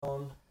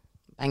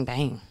Bang,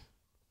 bang.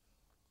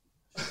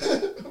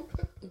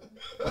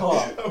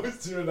 I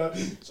was doing that.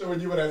 So when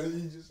you went out,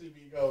 you just see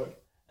me going.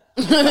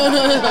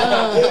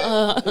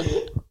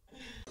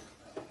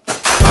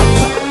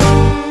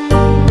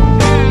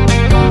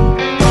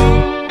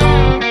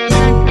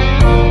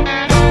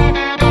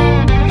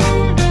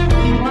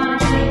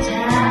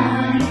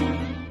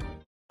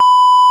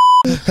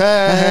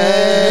 Hey.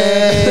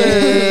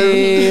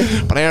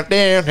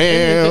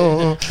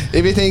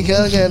 If you think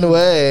you'll get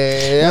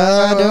away,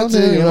 I don't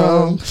do you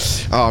wrong.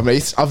 Oh,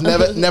 mate, I've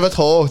never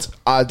thought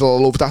I'd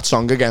love that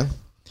song again.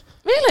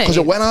 Really? Because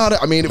it went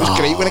out. I mean, it was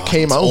great when it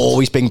came out.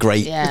 Always been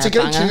great. Yeah, It's a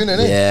great tune, isn't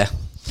it? Yeah.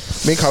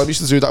 Me and Callum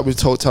used to do that. We've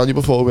telling you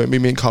before.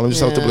 Me and Callum used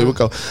to have the blue would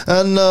go.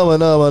 I know.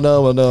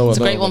 It's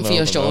a great one for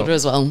your shoulder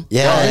as well.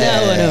 Yeah,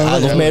 I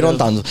love Made on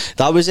Dance.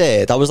 That was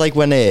it. That was like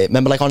when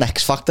remember like on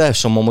X Factor,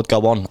 someone would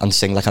go on and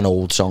sing like an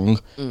old song,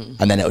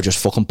 and then it would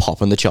just fucking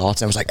pop in the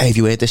charts. And I was like, "Hey, have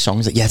you heard this song?"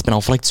 He's like, "Yeah, it's been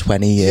out for like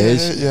 20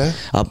 years." Yeah.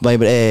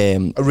 Maybe a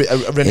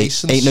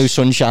renaissance. Ain't No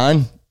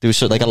Sunshine. There was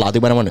like a lad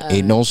who went on,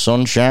 "Ain't no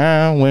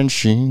sunshine when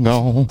she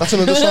gone." That's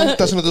another song.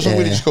 That's another song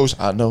where he just goes,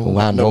 "I know,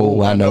 I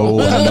know, I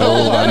know, I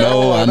know, I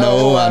know, I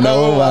know, I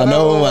know, I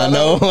know, I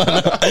know, I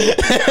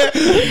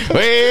know.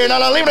 We're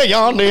not leaving the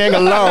young thing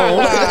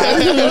alone.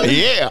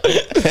 Yeah.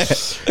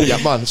 Yeah,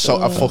 man.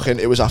 So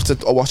it was after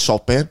I watched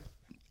Saltburn.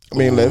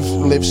 Me and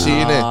Liv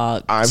seen it.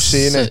 I've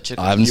seen it.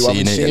 I haven't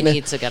seen it. You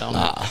need to get on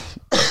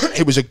it.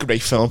 It was a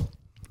great film.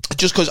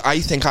 Just because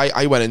I think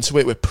I went into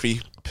it with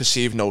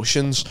preconceived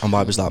notions. And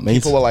why was that, mate?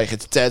 People were like,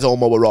 it's dead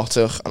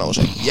homoerotic. And I was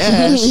like,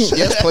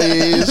 yes,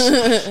 please.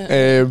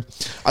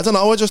 I don't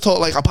know, I just thought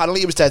like,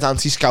 apparently it was dead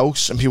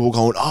anti-Scouse. And people were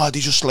going, they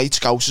just slate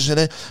Scousers in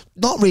it.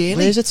 Not really.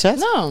 Where is it set?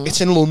 No.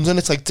 It's in London.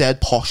 It's like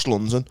dead posh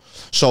London.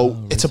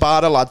 So it's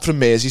about a lad from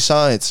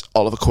Merseyside,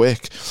 Oliver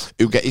Quick,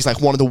 he's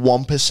like one of the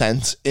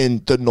 1%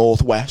 in the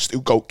northwest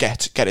who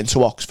get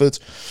into Oxford.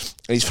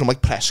 And he's from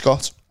like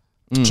Prescott.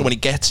 So when he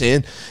gets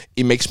in,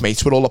 he makes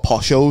mates with all the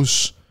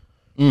poshos.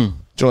 Do you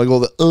know, like all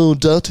the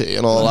dirty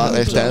and all that?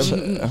 Like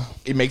them.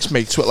 He makes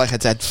mates with like a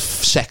dead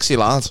sexy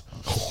lad.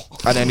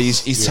 And then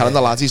he's telling the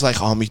lads, he's like,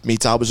 me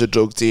dad was a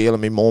drug dealer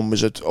and my mum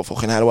was a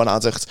fucking heroin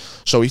addict.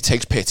 So he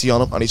takes pity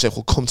on him and he's like,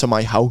 well, come to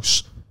my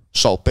house,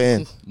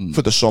 Saltburn,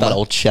 for the summer. That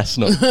old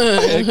chestnut.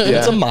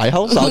 It's in my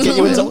house. I'll get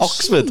you into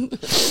Oxford.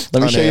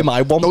 Let me show you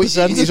my 1%. No,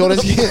 he's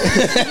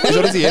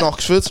already in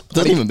Oxford.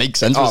 Doesn't even make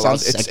sense.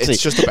 It's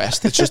just the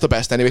best. It's just the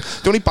best anyway.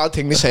 The only bad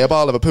thing they say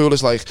about Liverpool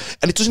is like,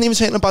 and it doesn't even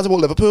say anything bad about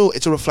Liverpool.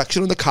 It's a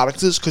reflection on the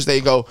characters because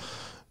they go,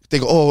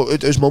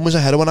 his mum was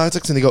a heroin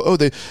addict, and they go,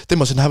 they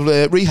mustn't have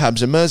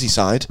rehabs in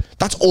Merseyside.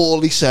 That's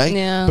all they say.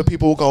 Yeah. But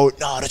people will go,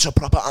 no, it's a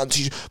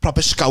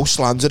proper Scouse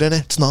slander in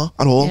it. It's not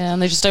at all. Yeah,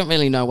 and they just don't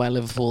really know where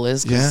Liverpool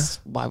is. Yeah.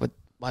 Why would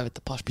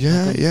the posh people?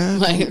 Yeah.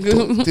 Like, They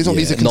don't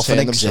need to concern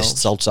Nothing themselves.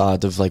 exists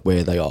outside of like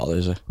where they are,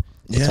 is it?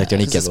 It's like they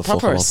only give it's a a fuck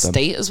proper about them.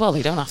 estate as well.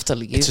 They don't have to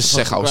leave. It's a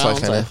sick house, like,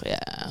 innit?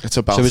 Yeah. It's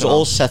about So it was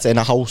all set in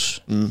a house.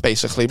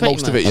 basically Pretty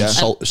most of it. much. Yeah,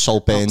 And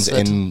Saltburn's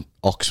Oxford. in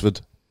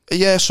Oxford.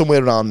 yeah,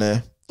 somewhere around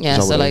there. Yeah, Is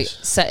that so what it like is?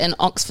 set in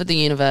Oxford, the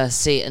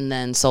university, and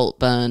then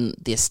Saltburn,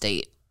 the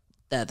estate.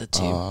 They're the two.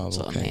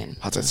 Sort of main.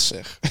 That's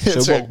sick.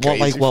 So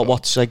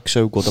what's like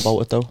so good about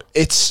it though?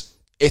 It's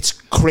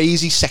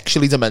crazy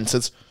sexually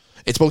demented.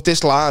 It's about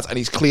this lad, and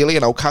he's clearly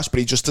an outcast,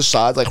 but he just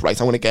decides, like, right,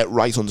 I'm going to get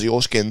right under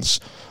your skins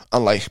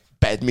and, like,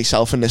 bed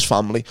myself in this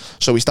family.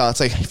 So he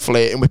starts, like,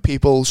 flirting with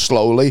people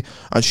slowly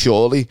and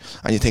surely,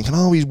 and you're thinking,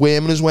 he's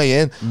worming his way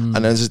in. And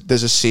then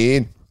there's a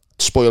scene,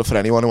 spoiler for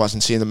anyone who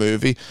hasn't seen the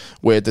movie,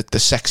 where the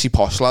sexy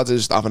posh lad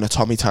is having a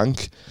Tommy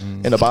tank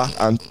in a bath,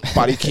 and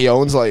Barry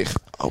Keown's like,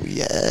 oh,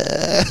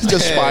 yeah,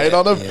 just spying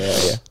on him.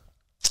 Yeah.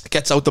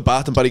 Gets out the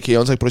bath, and Barry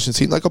Keown's like brushing his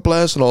teeth like a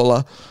bless and all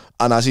that.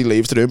 And as he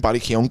leaves the room, Barry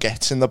Keown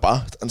gets in the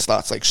bath and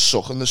starts like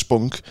sucking the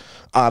spunk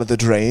out of the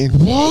drain.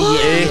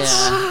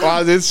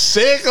 It's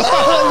sick.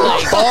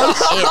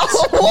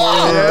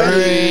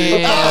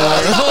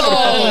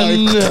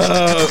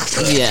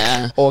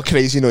 Yeah. All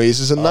crazy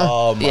noises and that.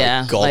 Oh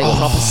my god. Like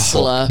proper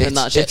slurp and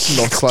that shit.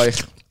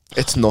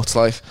 It's nuts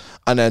like.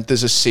 And then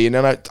there's a scene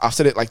and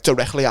after it, like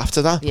directly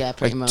after that. Yeah,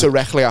 pretty much.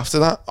 Directly after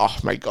that. Oh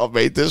my god,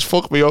 mate, this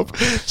fucked me up.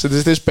 So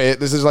there's this bit,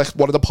 this is like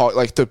one of the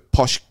the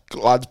posh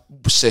lad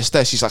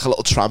sister, she's like a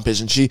little tramp,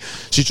 isn't she?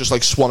 She's just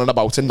like swanning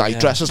about in night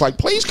dresses, like,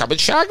 please come and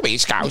shag me,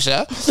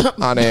 Scouser.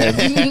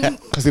 And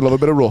because they love a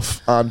bit of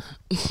rough. And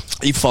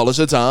he follows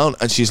her down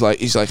and he's like,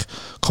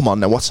 come on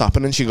now, what's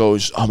happening? She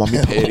goes, I'm on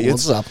my period.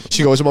 What's up?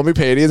 She goes, I'm on my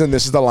period, and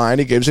this is the line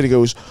he gives her. He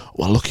goes,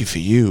 well, lucky for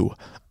you,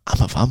 I'm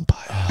a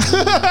vampire.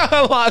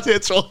 Lad,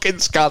 it's fucking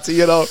scatty,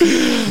 you know.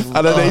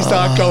 And then they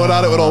start going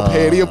at it with all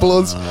period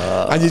blood.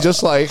 And you're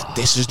just like,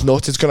 this is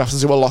nuts. It's going to have to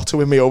do a lot to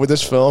win me over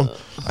this film.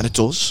 And it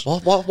does.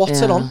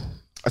 What's it on?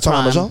 It's on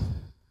Amazon.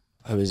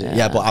 Oh, is it?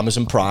 Yeah, but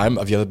Amazon Prime,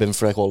 have you ever been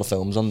for like all the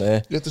films on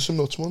there? Yeah, there's some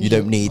nuts ones. You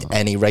don't need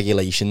any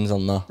regulations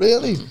on that.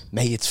 Really?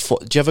 Mate, it's do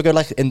you ever go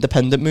like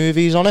independent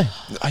movies on it?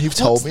 You've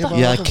told me about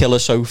Yeah, like Killer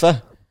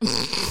Sofa.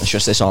 It's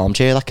just this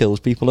armchair that kills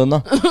people in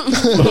there.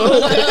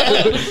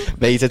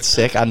 Mate, it's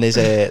sick. And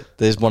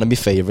there's one of my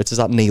favourites is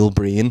that Neil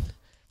Breen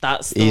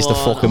That's He's the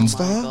one. fucking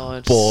Oh my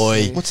God.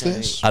 boy. What's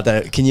this? I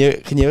don't, can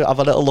you have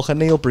a little look at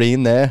Neil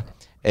Breen there?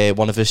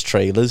 One of his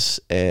trailers.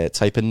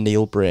 Type in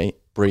Neil Breen.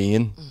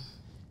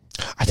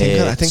 I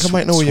think I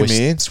might know what you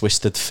mean.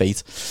 Twisted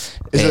Fate.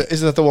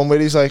 Is that the one where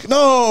he's like,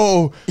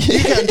 no, you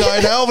can't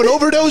die now of an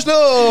overdose,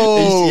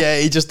 no.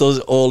 He just does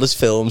all his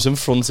films in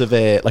front of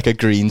like a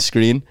green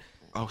screen.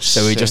 Oh,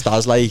 so he just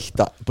has like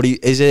that. But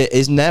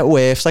his net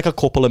worth's like a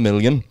couple of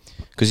million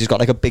because he's got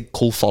like a big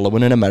cult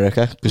following in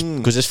America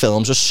because his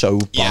films are so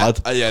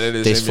bad. Yeah, it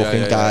is. This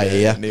fucking guy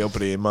here. Neil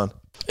Breen, man.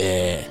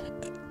 Yeah.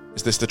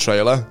 Is this the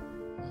trailer?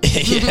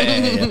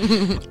 yeah.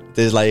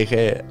 There's like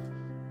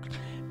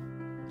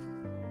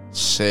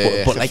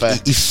sick. but like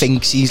he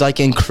thinks he's like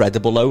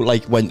incredible though.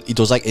 Like when he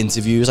does like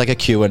interviews, like a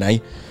Q&A,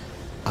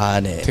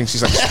 and thinks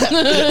he's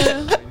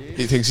like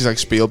he thinks he's like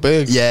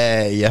Spielberg.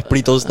 yeah. But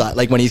he does that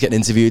like when he's getting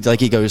interviewed, like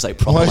he goes like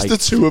proper Why is like the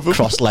two of them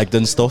cross-legged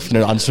and stuff, you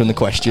know, answering the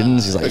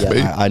questions. He's like,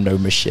 Like I know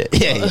my shit.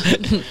 Yeah.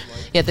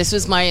 Yeah, this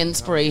was my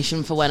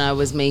inspiration for when I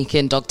was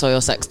making dog toy or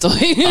sex toy.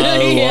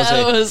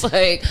 I was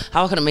like,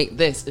 how can I make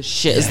this as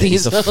shit as these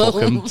He's a films?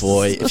 fucking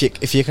boy.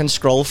 If you can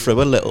scroll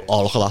through a little,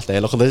 oh look at that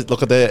there. Look at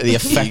the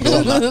effects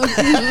on that.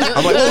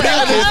 I'm like,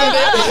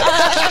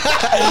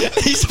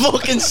 he's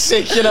fucking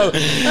sick, you know.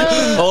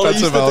 All he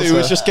used to do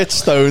was just get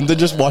stoned and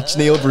just watch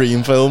Neil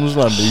Breen films,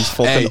 man. He's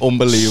fucking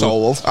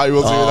unbelievable. Sold. I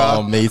will do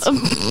that. Mate.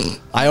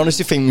 I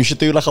honestly think we should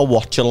do like a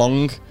watch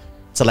along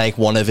to like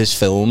one of his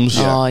films.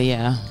 Oh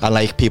yeah. And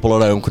like people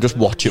at home could just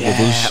watch it with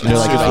us. You know,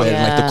 like if we're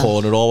in like the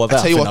corner or whatever.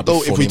 I tell you think what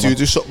that'd though, be if we funny,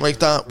 do something like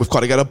that, we've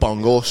got to get a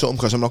bongo or something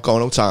because I'm not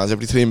going out towns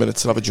every 3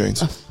 minutes to have a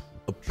joint.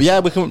 Yeah,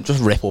 we can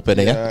just rip up in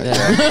here.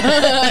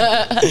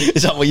 Yeah.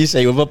 Is that what you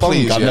say with a bong?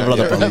 Please, I've never had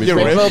a bong You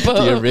before. rip.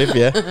 Do you rip,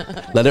 yeah?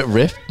 Let it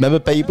rip. Remember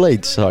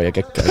Beyblade? Sorry, I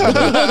get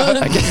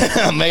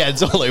my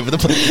head's all over the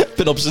place.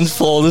 Been up since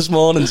 4 this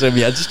morning, so my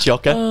head's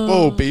chocker.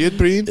 Whoa, beard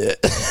Breen.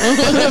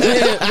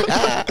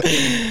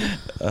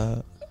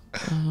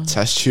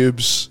 Test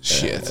tubes.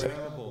 Shit.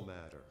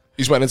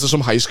 He's went into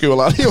some high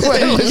school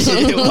anyway.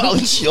 Well,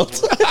 shut.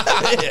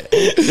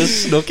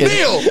 Just snuck in.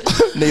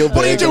 Neil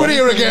What are you doing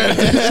here again?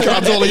 He's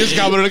grabbed all of his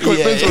camera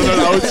equipment running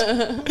out.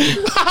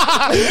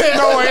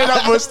 No way,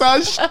 that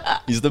moustache.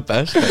 He's the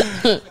best.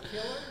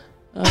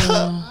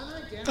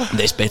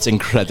 This bit's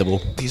incredible.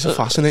 These are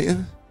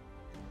fascinating.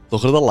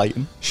 Look at the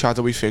lighting.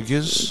 Shadowy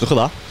figures. Look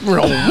at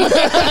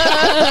that.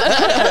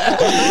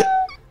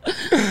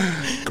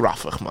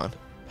 Graphic, man.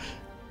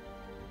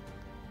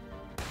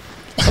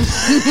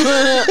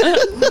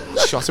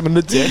 Shot him in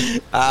the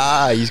dick.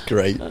 Ah, he's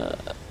great.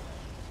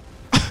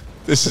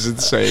 This is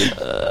insane.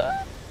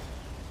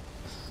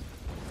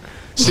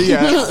 See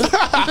ya.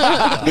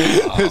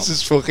 This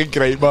is fucking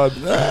great, man.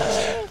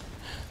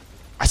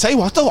 I tell you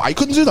what, though, I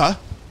couldn't do that.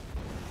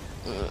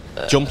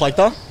 Jump like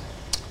that?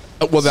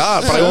 Well,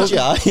 that, but I also...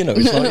 Yeah, you know,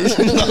 he's not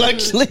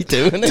actually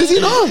doing it. Did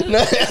he not?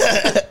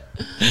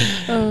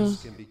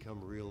 Can become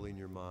real in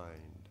your mind.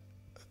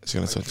 He's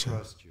gonna touch you.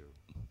 Trust you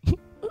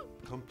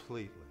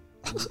completely.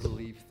 You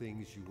believe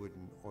things you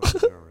wouldn't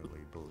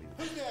ordinarily believe.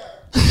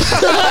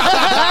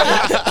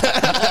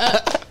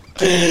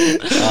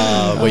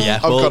 Well, yeah,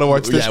 I've gotta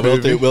watch this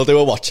movie. We'll do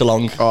a watch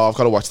along. Oh, I've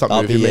got to watch that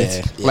movie,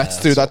 mate. Yeah,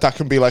 Let's do that. That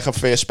can be like a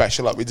first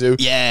special that we do.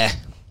 Yeah.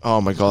 Oh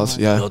my god,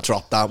 yeah. We'll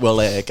drop that. We'll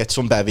get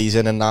some bevies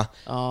in and that.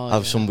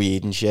 Have some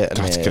weed and shit. And,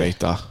 That's great,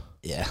 that.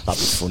 Yeah, that'd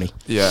be funny.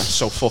 Yeah,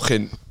 so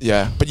fucking,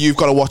 yeah. But you've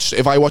got to watch,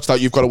 if I watch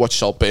that, you've got to watch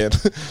Saltburn.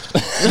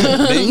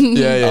 Me?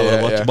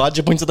 Yeah. Why'd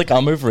you point to the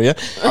camera for you?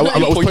 I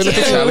was pointing at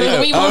the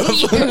telly.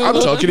 I'm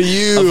talking to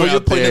you. I thought you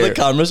out pointed there. the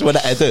cameras when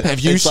I edit. Have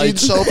you It's seen like,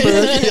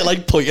 Saltburn? You're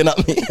like pointing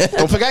at me.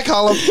 Don't forget,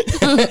 Callum.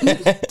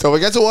 Don't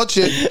forget to watch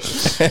it.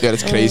 Yeah,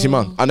 it's crazy,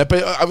 man. And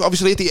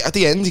obviously at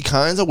the end, he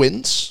kind of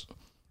wins.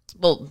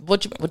 Well, what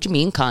do you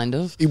mean, kind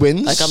of? He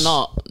wins. Like, I'm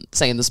not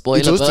saying the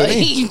spoiler, does, but doesn't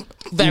he? he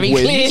very He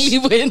wins. clearly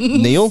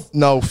wins. Neil?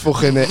 No,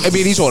 fucking. I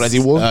mean, he's already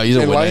won. He's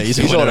a in winner. life. He's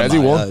a He's winner already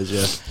in my won. eyes,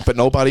 yeah. But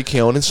nobody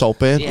Keegan in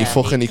Saltburn. Yeah, he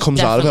comes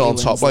out of it on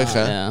definitely top, wins like,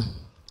 that,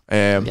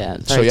 yeah.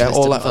 very So yeah,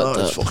 all twisted that. and fucked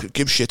up. Fucking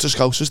give shit to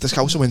Scousers. The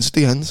Scouser wins at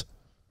the end.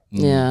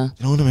 Yeah.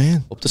 You know what I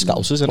mean? Up the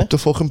Scousers, isn't Up it? the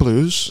fucking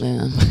Blues.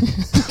 Yeah.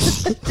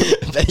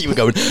 There you were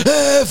going,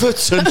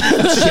 Everton.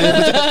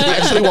 I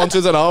actually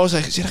wanted to know. I was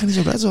like, do you reckon he's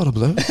a Reds or a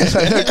Blue?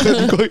 I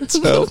couldn't quite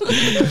tell.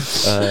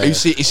 He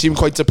seemed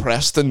quite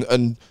depressed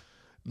and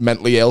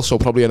mentally ill, so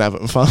probably an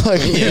Everton fan.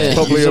 Like, Yeah.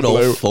 probably a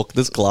Blue. Fuck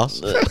this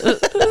class. Do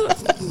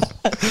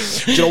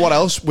you know what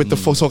else? With the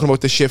talking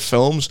about the shit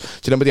films, do you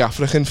remember the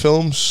African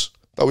films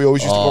that we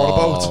always used to go on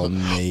about?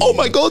 Mate. Oh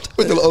my god,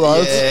 with the little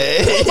lads.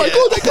 Oh my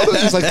god,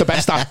 he's like the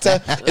best actor.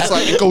 It's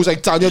like it goes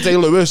like Daniel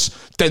Day-Lewis,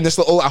 then this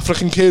little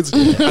African kid,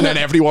 and then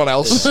everyone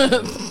else.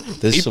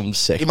 There's some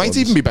sick He might ones.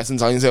 even be better than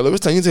Daniel Day-Lewis.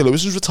 Daniel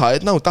Day-Lewis is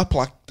retired now. That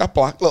black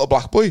little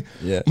black boy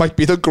might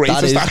be the That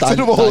greatest is actor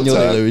of all Daniel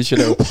time. Day-Lewis, you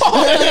know.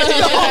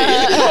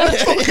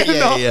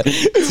 yeah.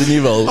 It's a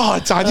new role. Oh,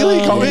 Daniel, he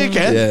got me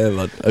again. Yeah,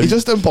 man. He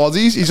just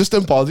embodies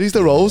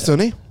the roles, doesn't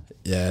he?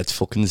 Yeah, it's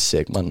fucking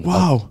sick, man.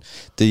 Wow.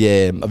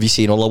 Have you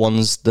seen all the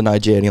ones, the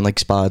Nigerian, like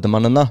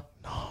Spider-Man and that?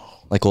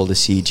 like all the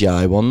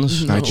CGI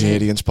ones.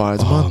 Nigerian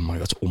Spider-Man. Oh my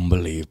god, it's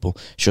unbelievable.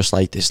 It's just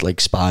like this like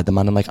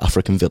Spider-Man in like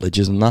African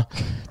villages and that.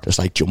 Just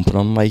like jumping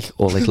on like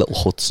all like little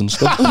huts and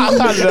stuff.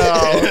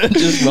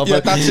 Just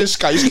that's his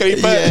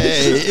skyscraper.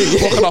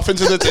 Looking off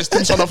into the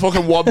distance on a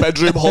fucking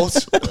 1-bedroom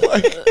hut.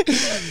 Like,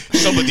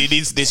 somebody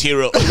needs this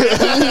hero.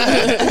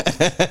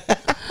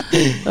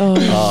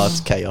 Oh,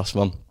 it's chaos,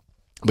 man.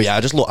 But yeah,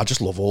 I just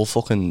love all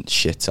fucking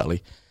shit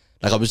telly.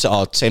 Like I was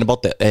saying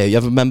about that. You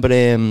ever remember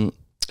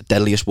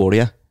Deadliest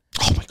Warrior?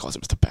 Oh my god, it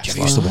was the best.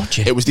 I used to watch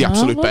it. It was the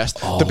absolute best.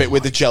 The bit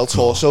with the gel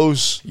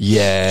torsos.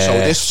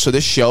 Yeah. So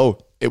this show,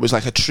 it was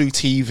like a true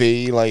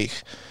TV, like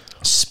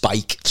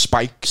Spike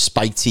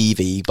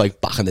TV, like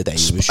back in the day.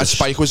 It was just...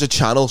 Spike was a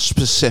channel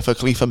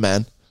specifically for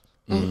men.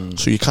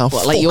 So you can't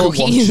What, like fucking watch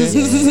it.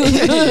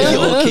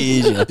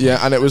 Yorkies,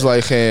 Yeah, and it was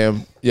like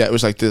it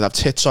was like they'd have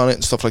tits on it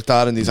and stuff like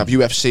that, and they'd have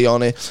UFC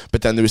on it.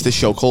 But then there was this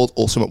show called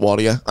Ultimate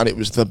Warrior, and it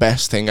was the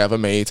best thing ever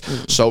made.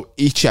 So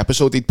each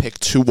episode they'd pick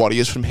 2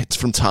 warriors from hits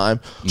from time.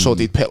 So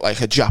they'd pick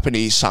like a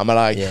Japanese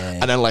samurai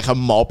and then like a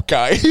mob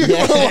guy from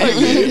like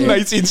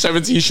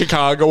 1970s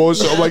Chicago or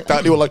something like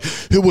that. They were like,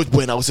 who would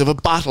win out of a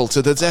battle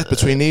to the death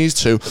between these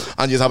two?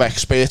 And you'd have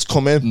experts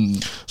come in.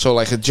 So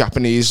like a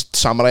Japanese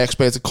samurai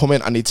expert would come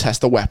in and he'd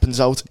test the weapons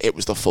out. It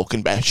was the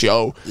fucking best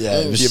show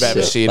you've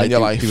ever seen in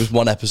your life. There was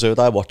one episode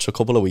I watched a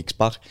couple of weeks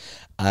back,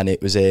 and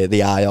it was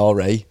the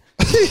IRA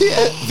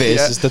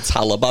versus the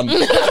Taliban.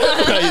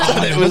 Right?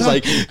 And it was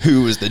like,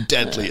 who was the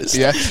deadliest?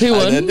 Yeah. Who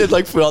won? And then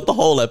like throughout the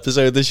whole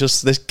episode, there's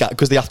just this guy,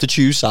 because they have to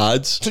choose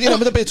sides. So you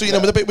remember the bit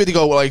where they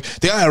go like,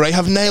 the IRA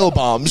have nail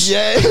bombs,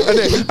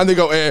 and they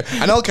go,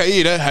 and Al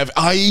Qaeda have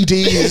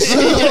IEDs.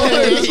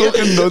 It's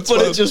fucking nuts, But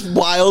man. it's just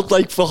wild,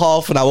 like for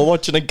half an hour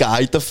watching a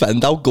guy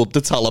defend how good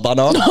the Taliban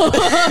are.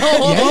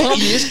 Yeah,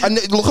 he is. And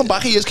looking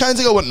back, he is kind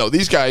of going, no,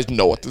 these guys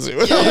know what to do.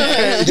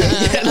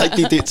 Like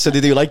they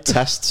do like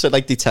tests. So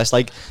like they test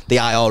like the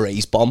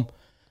IRA's bomb,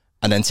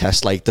 and then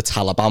test like the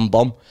Taliban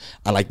bomb.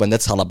 And like when the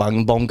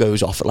Taliban bomb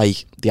goes off,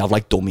 like they have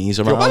like dummies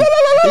around. And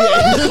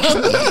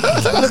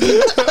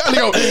they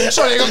go,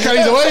 sorry, I got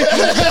carried away.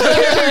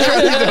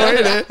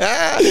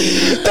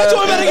 That's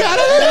why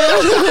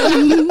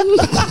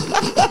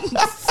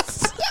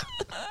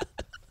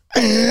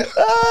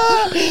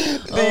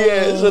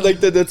So like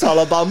the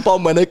Taliban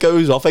bomb, when it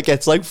goes off, it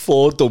gets like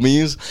 4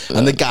 dummies,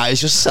 and the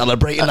guy's just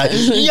celebrating like,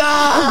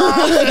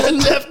 yeah,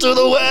 death to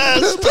the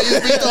West.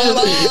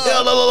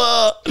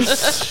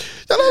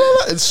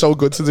 It's so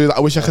good to do that.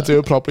 I wish I could do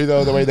it properly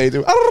though, the way they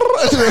do.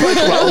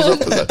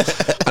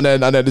 And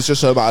then it's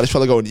just some Irish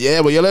fella going, yeah,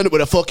 well, you'll end up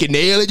with a fucking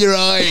nail in your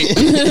eye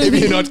if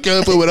you're not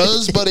careful with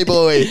us, buddy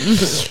boy.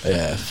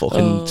 Yeah,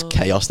 fucking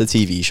chaos. The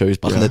TV shows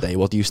back in the day,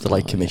 what used to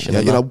like commission.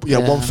 You know,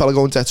 one fella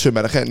going dead to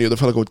America and the other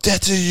fella going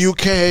dead to the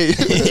UK.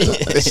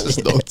 This is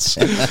nuts.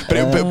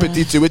 But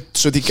they do it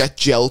so they get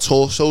gel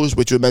torsos,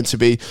 which are meant to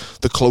be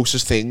the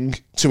closest thing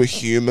to a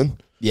human.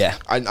 Yeah.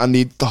 And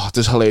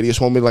there's a hilarious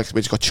one with like,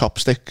 where he's got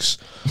chopsticks.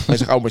 And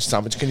he's like, how much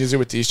damage can you do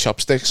with these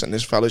chopsticks? And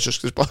this black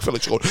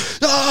fella's going,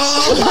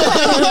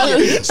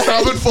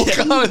 stabbing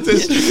fucking at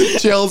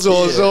this gel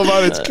torso,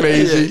 man. It's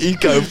crazy.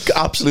 He's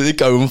absolutely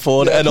going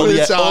for it. And all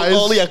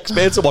the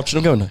experts are watching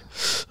him going,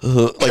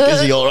 like,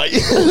 is he alright?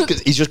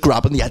 Because he's just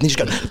grabbing the head and he's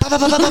just going, bah, bah,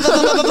 bah, bah, bah,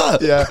 bah, bah, bah.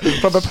 Yeah,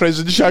 from a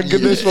prison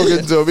shanking this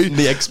fucking dummy. And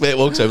the expert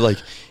walks over like,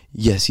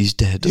 yes, he's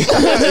dead. His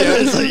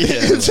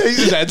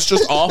head's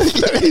just off.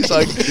 He's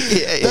like,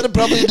 that'll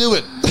probably do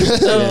it.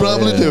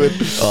 Probably do it.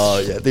 Oh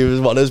yeah, there was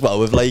one as well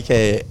with like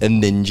a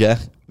ninja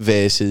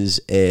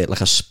versus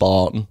like a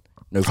Spartan.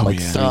 No, for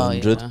 300. Oh,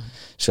 yeah.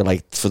 So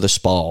like for the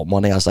Spartan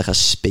one, he has like a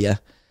spear,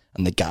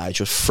 and the guy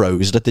just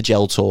throws it at the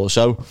gel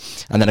torso,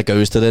 and then it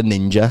goes to the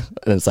ninja,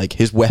 and it's like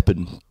his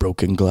weapon,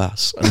 broken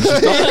glass. And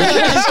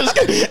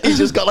he's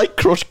just got like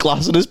crushed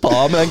glass in his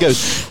palm, and then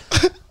goes.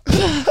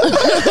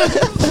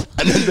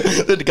 And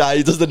then the guy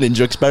who does the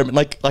ninja experiment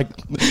like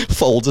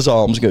folds his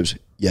arms and goes,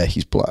 yeah,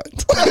 he's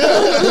blind.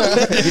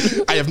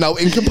 I have now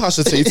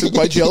incapacitated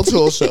my gel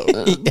torso.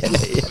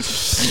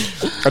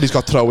 And he's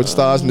got throwing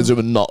stars and he's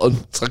doing nothing.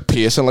 It's like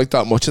piercing like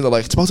that much, and they're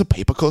like, it's about a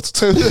paper cut.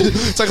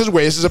 It's like as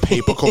worse as a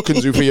paper cut can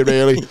do for you,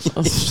 really.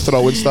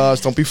 Throwing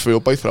stars. Don't be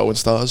fooled by throwing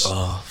stars.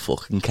 Oh,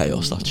 fucking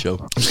chaos, that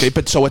show. Okay,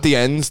 but so at the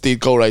end,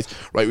 they'd go, right,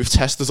 we've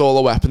tested all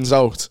the weapons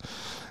out.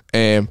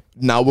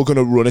 Now we're going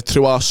to run it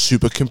through our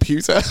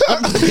supercomputer.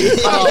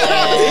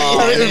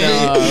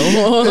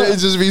 It'd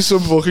just be some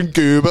fucking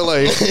goober,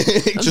 like,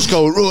 just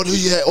go, run,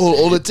 yeah,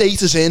 all the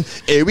data's in,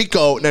 here we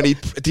go. And then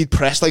he'd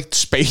press like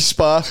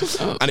spacebar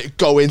and it'd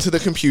go into the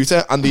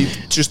computer, and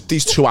just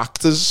these 2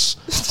 actors,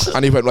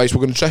 and he went, right,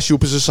 we're going to dress you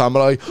up as a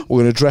samurai,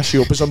 we're going to dress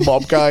you up as a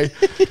mob guy.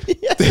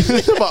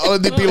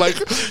 And they'd be like,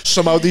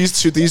 somehow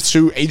these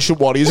two ancient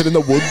warriors are in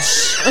the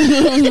woods.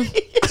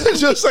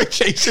 just like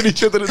chasing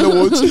each other in the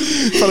woods.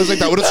 Fellas like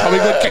that with a Tommy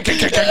gun.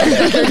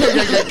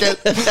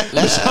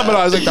 The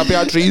samurais like that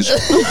behind trees.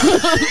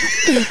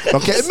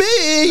 Not getting me.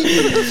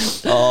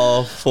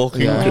 Oh,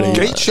 fucking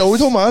Great show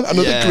though, man.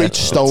 Another great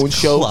Stone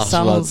show. Class,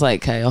 Sounds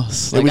like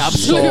chaos. It Like was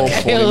absolute so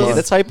chaos. funny, man.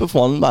 the type of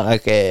one, man,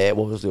 like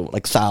what was it,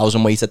 like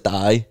 1,000 Ways to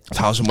Die?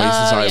 1,000 Ways to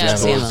Die. yeah,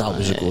 was I've good. seen That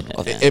was a good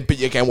one.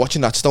 But again,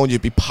 watching that Stone,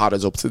 you'd be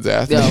padded up to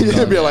death. Oh, You'd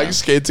God, be like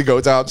scared to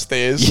go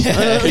downstairs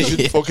because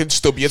you'd fucking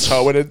stub your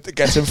toe and it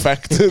gets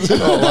infected.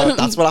 And all that.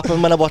 That's what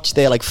happened when I watched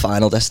their like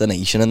Final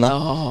Destination and that.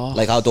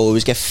 Like I'd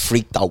always get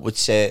freaked out with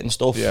certain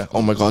stuff. Yeah.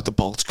 Oh my God, the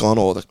bolt's gone,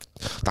 or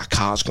that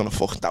car's gonna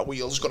that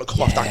wheel's gonna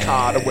come off that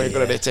car and we're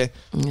gonna hit it.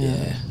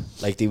 Yeah.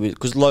 Like they were,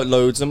 because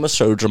loads of them were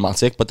so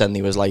dramatic, but then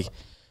there was like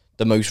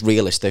the most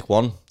realistic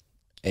one.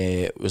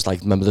 It was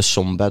like, remember the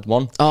sunbed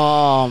one?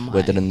 Oh my.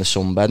 Where they're in the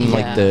sunbed and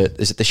like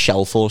is it the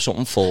shelf or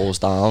something falls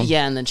down?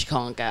 Yeah, and then she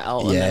can't get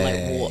out, and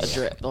then like water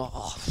drip.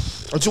 Oh,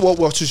 So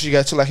what does she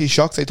get to? Like he's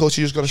shocked. They thought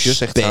she was gonna She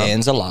sick just down.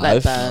 burns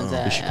alive. burns,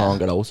 But she can't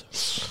get out.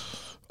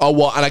 Oh,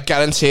 what? And I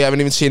guarantee I haven't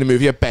even seen the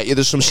movie. I bet you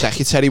there's some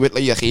secretary with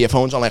like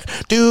earphones on, like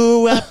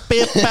do a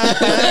bit,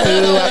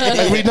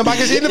 like reading a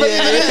magazine.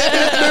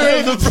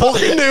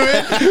 Fucking knew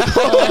it.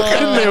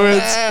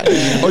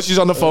 Oh, she's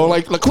on the phone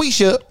like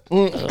LaQuisha.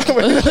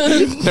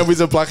 Then with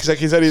the black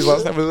secretary, his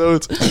last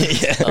episode.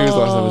 His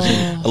last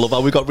episode. I love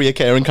how we got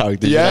reoccurring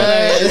characters.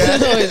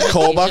 Yeah.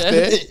 Call back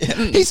there.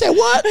 He said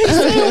what? He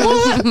said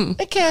what?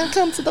 I can't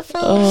come to the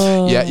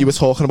phone. Yeah, you were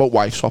talking about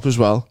wife swap as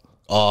well.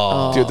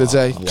 Oh, The other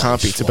day, can't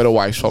beat a bit of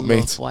wife swap,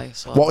 mate.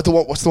 What's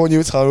What's the one you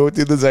were telling me about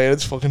the other day? And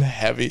it's fucking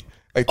heavy.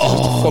 Like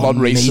just a full-on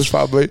racist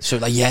family. So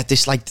like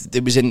this like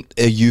it was in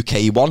a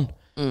UK one,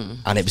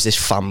 and it was this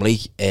family.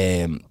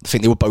 I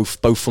think they were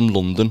both from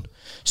London.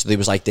 So there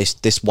was like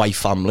this white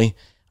family,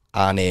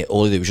 and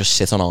all they do was just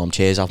sit on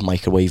armchairs, have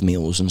microwave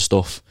meals and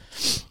stuff,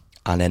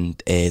 and then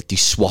they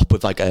swap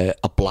with like a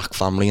black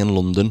family in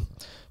London.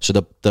 So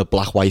the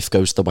black wife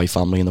goes to the white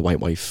family, and the white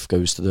wife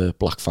goes to the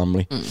black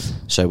family.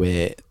 So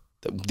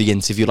the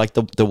interview, like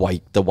the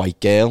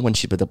white girl when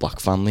she's with the black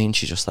family, and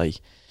she's just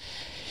like,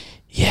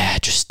 yeah,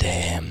 just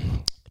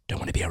don't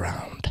want to be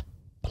around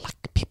black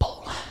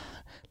people,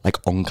 like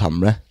on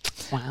camera.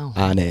 Wow.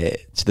 And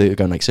so they're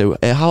going like, so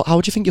how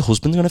do you think your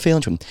husband's going to feel?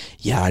 And she went,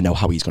 yeah, I know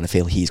how he's going to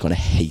feel. He's going to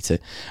hate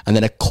it. And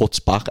then it cuts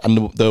back, and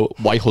the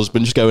white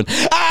husband just going,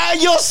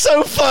 you're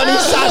so funny,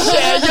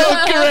 Sasha.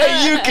 You're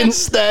great. You can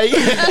stay.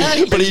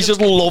 But he's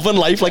just loving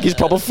life, like he's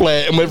proper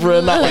flirting with her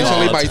and that.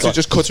 Basically, mates would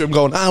just cut to him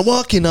going, I'm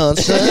walking on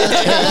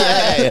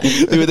sunshine.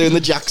 They were doing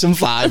the Jackson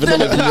 5 in the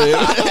living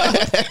room.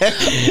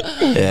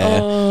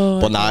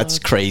 But nah, it's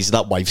crazy,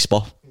 that wife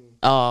spot.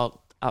 Oh,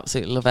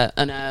 absolutely love it.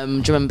 And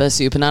do you remember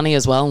Super Nanny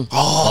as well?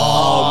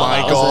 Oh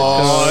my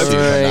God.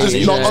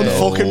 Just not on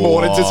fucking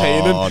more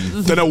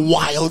entertaining than a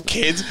wild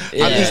kid.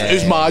 And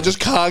his ma just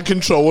can't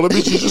control him.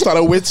 She's just at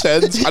her wit's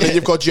end. And then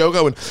you've got Joe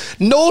going,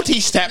 naughty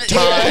step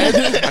time.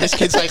 And his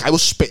kid's like, I will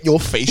spit in your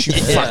face, you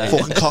fat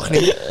fucking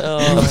cockney.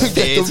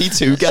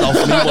 32, get off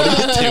me, what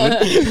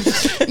are you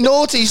doing?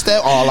 Naughty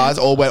step. Oh, lads,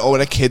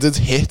 when a kid had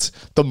hit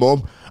the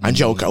mum, and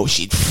Joe goes,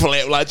 she'd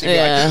flip, lads. She'd be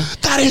like,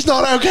 that is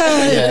not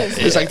okay.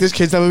 It's like, this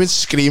kid's never been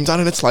screamed at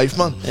in its life,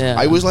 man.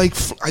 I was like,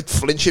 I'd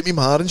flinch at me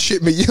man and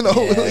shit me, you know,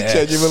 like,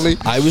 genuinely.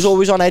 I was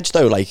always on edge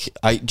though. Like,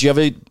 do you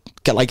ever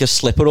get like a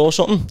slipper or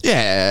something?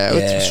 Yeah.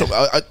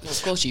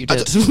 Of course you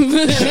did.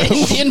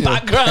 Indian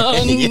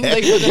background.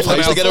 Like, I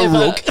used to get a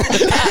rug.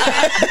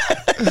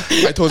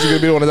 I thought it was going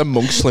to be one of them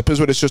monk slippers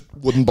where it's just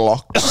wooden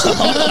blocks.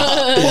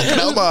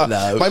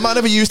 No. My man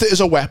never used it as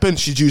a weapon.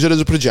 She'd use it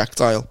as a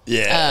projectile.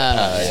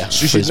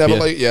 So she'd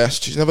never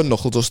she'd never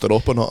knuckle dust it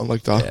up or nothing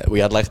like that. We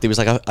had there was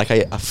like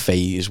a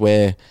phase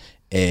where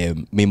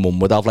me mum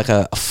would have like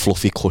a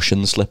fluffy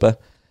cushion slipper.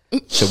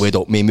 So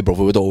me and my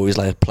brother would always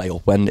like play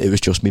up when it was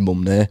just me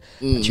mum there,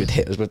 and she would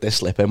hit us with this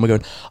slipper, and we're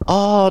going,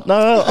 oh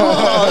no,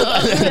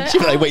 she'd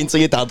be like, wait until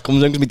your dad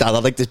comes in, because my dad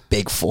had like this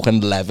big fucking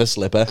leather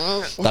slipper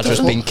that's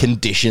just been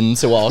conditioned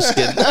to our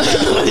skin.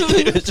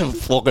 It was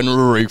just fucking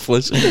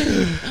ruthless.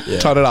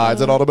 Trying to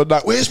hide it on him and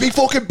that. Where's me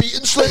fucking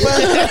beating slipper?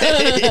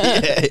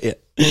 I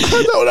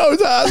don't know,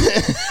 Dad.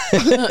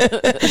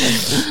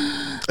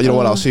 You know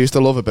what else I used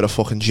to love? A bit of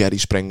fucking Jerry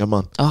Springer,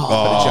 man. Jeremy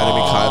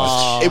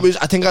Kyle. It was,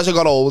 I think as I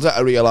got older, I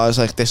realised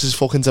like this is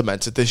fucking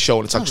demented, this show,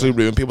 and it's actually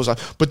ruined people's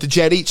life. But the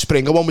Jerry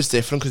Springer one was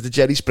different, because the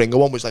Jerry Springer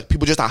one was like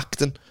people just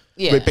acting,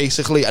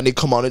 basically, and they'd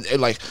come on and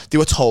like they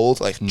were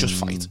told like just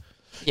fight.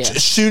 So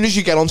as soon as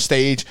you get on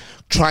stage,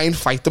 try and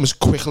fight them as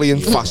quickly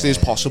and fastly as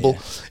possible.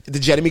 The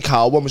Jeremy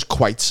Kyle one was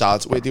quite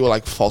sad, where they were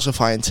like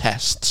falsifying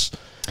tests.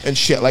 and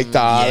shit like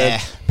that. Yeah.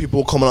 And people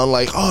were coming on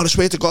like, oh, I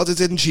swear to God, I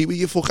didn't cheat with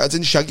you, I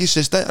didn't shag your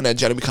sister. And then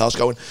Jeremy Carl's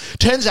going,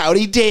 turns out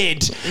he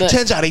did.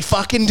 Turns out he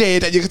fucking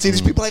did. And you can see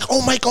these people like,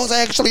 oh my God,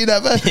 I actually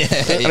never. And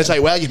it's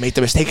like, well, you made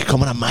the mistake of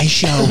coming on my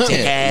show,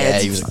 Yeah,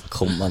 he was a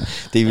cunt, man.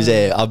 He was.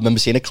 I remember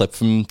seeing a clip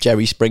from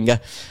Jerry Springer,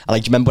 and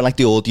like, do you remember when like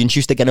the audience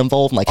used to get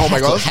involved, and, like, oh my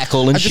God,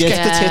 heckle and just shit,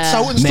 get the tits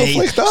out and Mate, stuff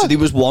like that. So there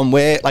was one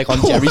where, like,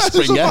 on Jerry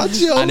Springer,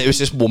 imagine. and it was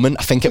this woman.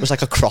 I think it was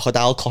like a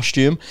crocodile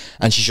costume,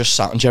 and she just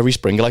sat on Jerry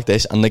Springer like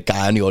this, and the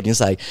guy in the audience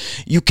like,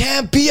 "You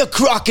can't be a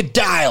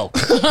crocodile.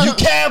 You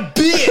can't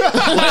be it." Like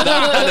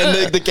that. And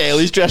then the girl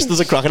who's dressed as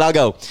a crocodile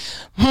go,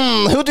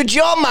 who did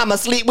your mama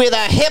sleep with,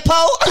 a hippo?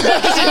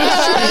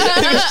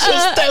 It was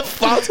just that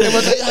fat.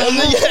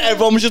 Yeah,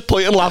 everyone was just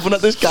pointing, laughing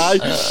at this guy.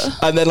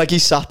 And then, like, he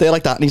sat there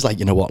like that, and he's like,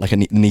 you know what, like,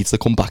 it needs to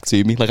come back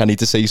to me. Like, I need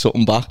to say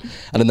something back.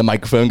 And then the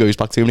microphone goes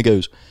back to him, and he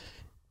goes,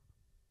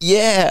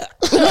 yeah.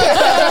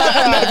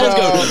 And everyone's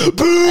going,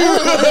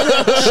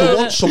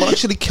 boo. Someone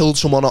actually killed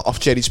someone off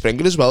Jerry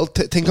Springer as well.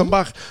 Thinking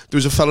back, there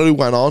was a fella who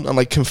went on and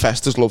like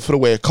confessed his love for a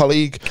work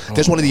colleague.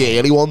 There's one of the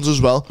early ones as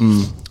well.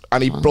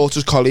 And he brought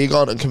his colleague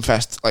on and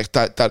confessed like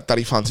that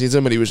he fancied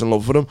him and he was in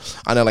love with him.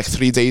 And then like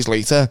 3 days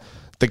later,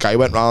 the guy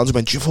went round and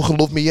went, "Do you fucking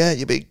love me, yeah,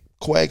 you big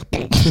quag?"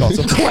 Shot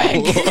him.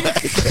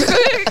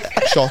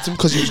 Shot him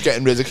because he was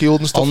getting ridiculed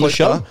and stuff on the like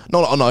show? that.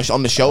 No, on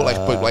the show,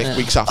 but like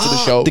weeks after the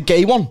show. The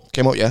gay one.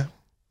 Came out, yeah.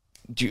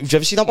 Did you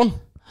ever see that one?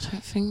 I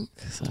don't think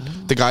so.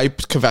 The guy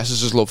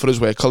confesses his love for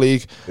his work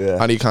colleague,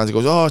 and he kind of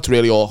goes, "Oh, it's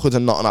really awkward,"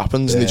 and nothing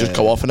happens, and they just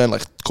go off, and then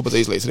like a couple of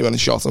days later, he went and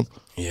shot him.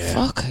 Yeah.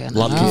 Fucking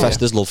Lad hell. confessed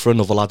his love for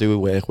another lad who we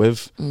work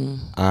with,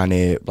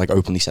 and like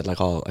openly said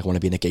like, "Oh, I want to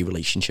be in a gay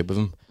relationship with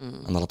him."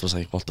 And the lad was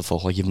like, "What the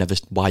fuck? Like,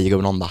 why are you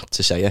going on that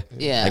to say it?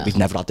 Yeah. Like, we've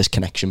never had this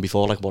connection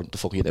before. Like, what the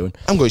fuck are you doing?"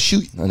 I'm going to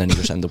shoot. And then he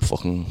just ended up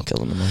fucking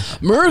killing him.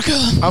 America.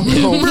 I'm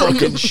going to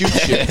fucking shoot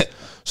shit.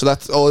 So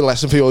that's all a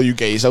lesson for all you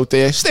gays out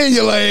there. Stay in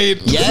your lane.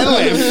 Yeah,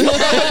 Liv.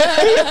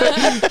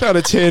 Trying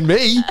to turn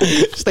me.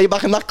 Stay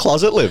back in that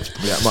closet, Liv.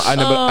 Yeah, I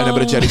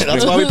never a Jerry Springer.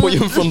 That's why we put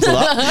you in front of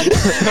that.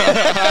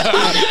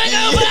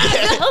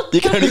 You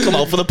can only come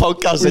out for the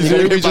podcast.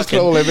 And We just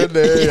throw Liv in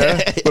there,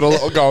 yeah. With a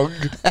little gong.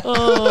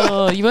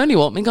 Oh, you only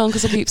want me gone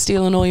because I keep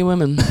stealing all your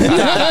women.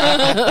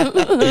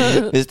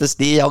 Mr.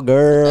 Steele,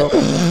 girl.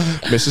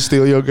 Mrs.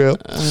 Steele, your girl.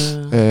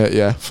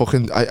 Yeah,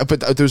 fucking.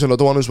 But there's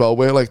another one as well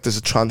where like there's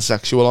a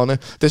transsexual on it.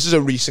 This is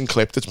a recent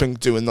clip that's been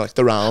doing like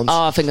the rounds.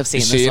 Oh, I think I've seen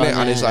You've this seen one, it,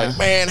 and yeah, it's yeah. like,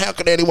 man, how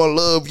can anyone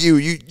love you?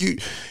 You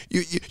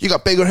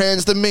got bigger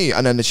hands than me.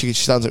 And then she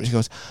stands up and she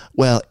goes,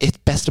 well, it's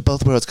best of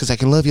both worlds because I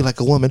can love you like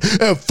a woman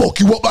and fuck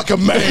you up like a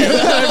man. And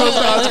everyone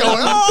starts going,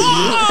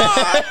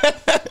 "Ah!"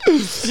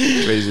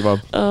 Crazy, man.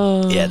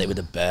 Yeah, they were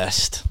the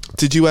best.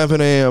 Did you ever?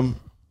 I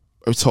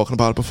was talking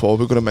about it before.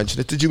 We were going to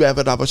mention it. Did you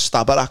ever have a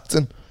stab at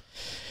acting?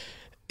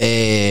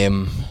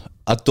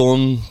 I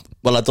done.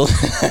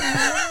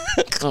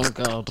 Oh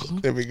God.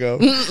 There we go.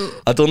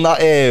 I done that.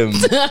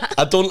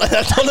 I done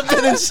a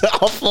bit in.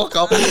 Oh, fuck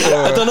off!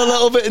 I done a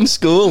little bit in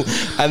school,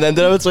 and then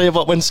did I ever tell you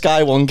about when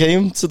Sky One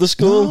came to the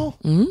school?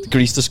 The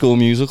Grease the School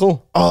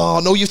musical.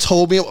 Oh no, you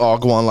told me. Oh,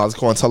 go on, lads.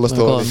 Go on, tell the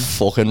story.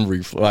 Fucking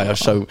roof. Right,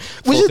 so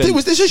Was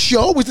this a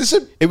show? Was this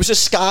a? It was a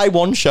Sky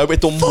One show.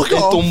 It done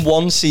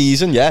one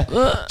season, yeah.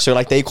 So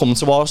like they come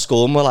to our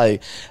school and we're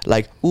like,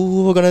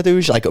 ooh, we're gonna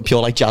do like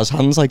pure like jazz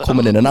hands like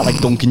coming in and that,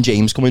 like Duncan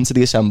James coming to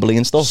the assembly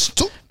and stuff.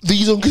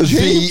 The Duncan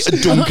James. The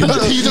Duncan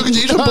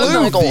James from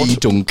Blue. The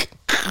Dunk.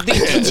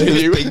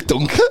 Big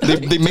Dunk.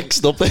 They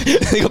mixed up.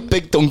 They got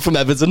Big Dunk from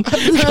Everton.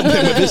 Coming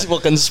in with his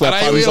fucking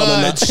sweatpants on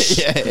and that.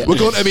 Yeah. We're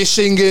going to be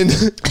singing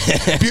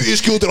Beauty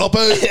School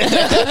Dropout.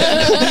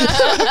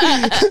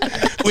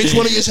 Which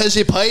one of you says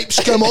your pipes?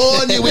 Come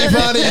on, you wee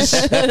fannies.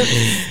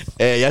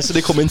 Yeah, so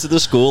they come into the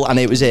school and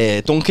it was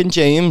Duncan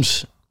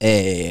James.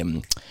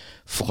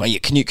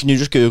 Can you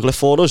just Google it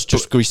for us?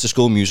 Just Grease the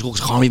School musical,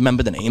 because I can't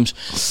remember the names.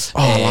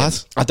 Lad.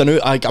 I don't know.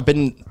 I've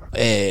been.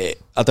 I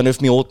don't know if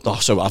me old. Oh,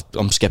 so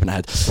I'm skipping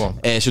ahead.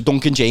 So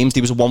Duncan James,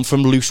 there was one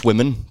from Loose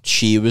Women.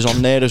 She was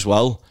on there as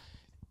well.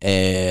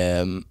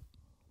 If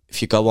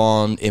you go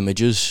on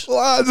images,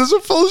 Lad, there's a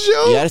full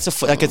show. yeah, it's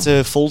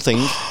a full thing.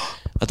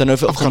 I don't know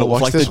if it'll come up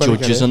with like the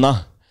judges and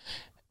that.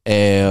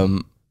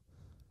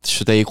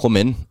 So they come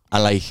in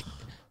and like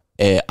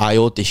I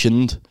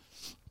auditioned.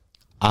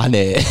 And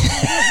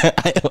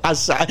I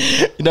sang,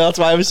 that's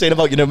why I was saying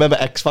about, remember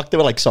X Factor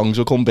where like songs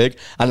will come big,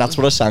 and that's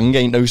what I sang,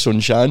 Ain't No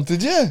Sunshine.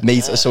 Did you?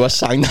 Mate, so I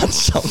sang that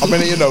song. How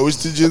many of your nose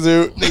did you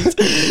do?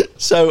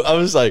 So I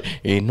was like,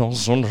 Ain't no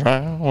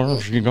sunshine, where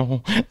she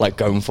go? Like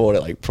going for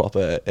it, like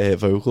proper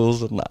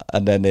vocals and that.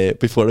 And then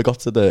before I got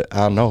to the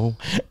I know,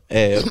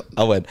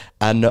 I went,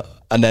 I know.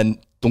 And then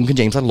Duncan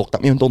James had looked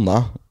at me and done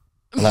that.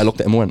 And I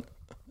looked at him and went,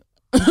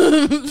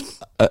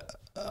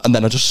 and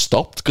then I just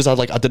stopped because I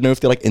didn't know if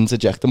they like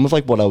interject them with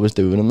like what I was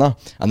doing and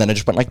that. And then I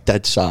just went like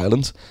dead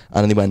silent.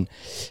 And then they went,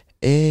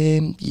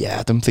 yeah,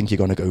 I don't think you're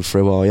going to go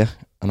through, are you?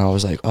 And I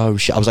was like, oh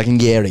shit. I was like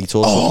in year 8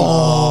 or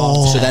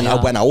something. So then I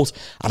went out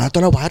and I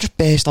don't know why I just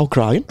burst out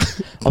crying.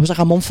 I was like,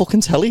 I'm on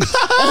fucking telly.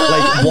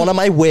 Like one of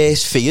my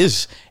worst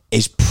fears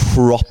is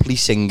properly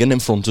singing in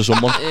front of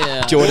someone.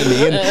 Yeah. Do you know what I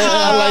mean?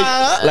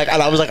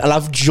 And I was like, and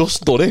I've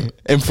just done it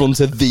in front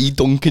of the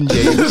Duncan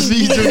James.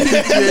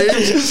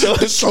 So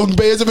the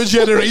songbirds of a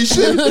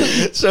generation.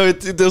 So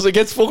it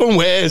gets fucking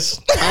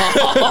worse.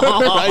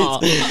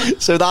 Right?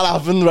 So that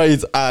happened,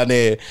 right?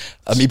 And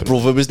my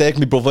brother was there.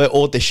 My brother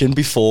auditioned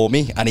before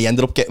me, and he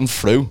ended up getting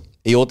through.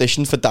 He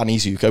auditioned for Danny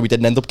Zuko. We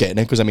didn't end up getting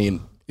it because, I mean,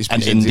 he's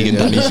an Indian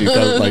Danny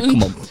Zuko. Like,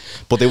 come on.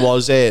 But there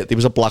was a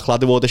black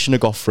lad who auditioned and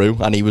got through,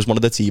 and he was one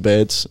of the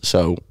T-Birds.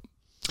 So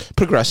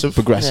progressive.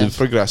 So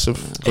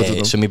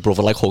my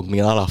brother like hugged me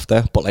and that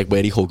after, but like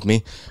where he hugged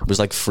me was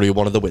like through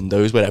one of the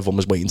windows where everyone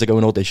was waiting to go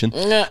and audition,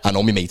 and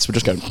all my mates were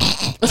just going. We've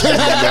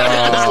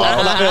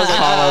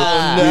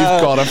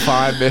got to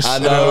find this. I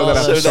know.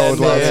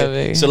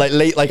 Episode, so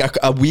like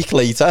a week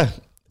later.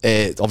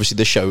 Obviously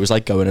the show's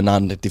like going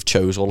and they've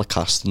chose all the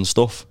cast and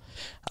stuff,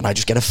 and I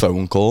just get a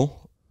phone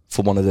call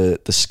from one of the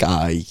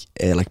Sky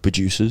like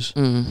producers,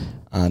 and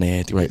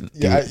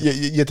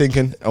you're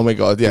thinking, oh my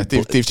god, yeah,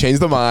 they've changed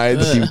their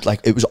mind. Like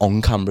it was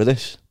on camera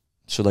this,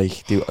 so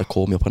like they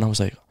called me up and I was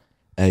like,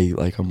 hey,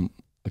 like I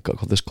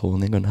got this call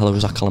and they're going, hello,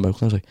 is that Callum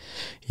Oakley? I was like,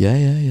 yeah.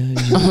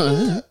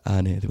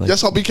 And they were like,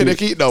 yes, I'll be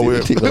Kinnicky. No,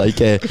 they were like,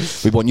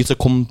 we want you to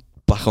come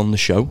back on the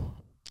show,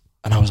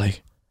 and I was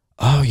like,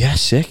 oh yeah,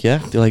 sick, yeah.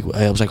 They're like,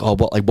 I was like, oh,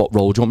 what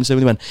role do you want me to do?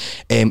 And they went,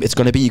 it's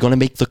gonna be, you're gonna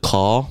make the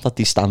car that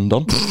they stand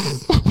on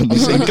when they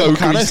sing Go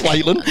Green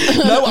Slightland.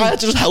 No, I had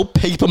to just help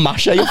paper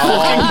mache. Oh my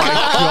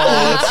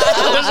god!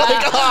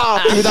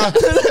 I was like,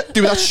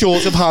 do that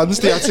short of hands.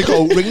 They had to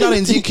go ring that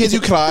into your kid who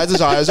cried his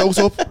eyes out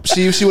up.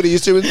 See what he's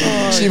doing.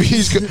 See if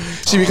we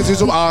can do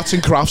some arts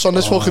and crafts on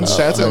this fucking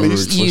set at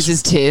least. Use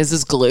his tears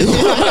as glue.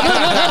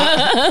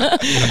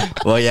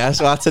 Well, yeah,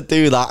 so I had to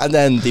do that, and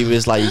then there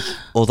was like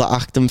other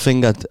acting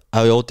thing.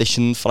 I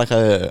auditioned for like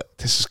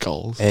this is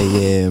gold.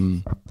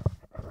 An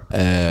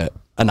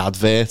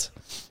advert.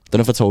 Don't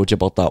know if I told you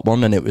about that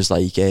one, and it was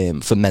like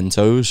for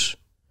Mentos.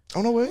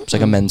 Oh no way! It's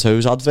like a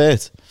Mentos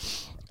advert,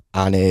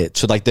 and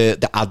so like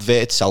the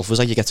advert itself was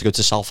like you get to go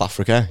to South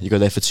Africa. You go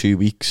there for 2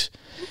 weeks,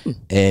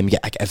 you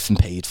get like everything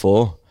paid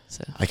for.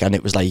 Like, and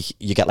it was like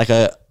you get like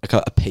a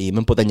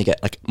payment, but then you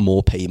get like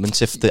more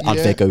payments if the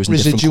advert goes in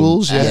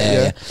residuals.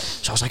 Yeah.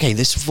 So I was like, hey,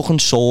 this fucking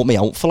sold me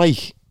out for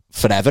like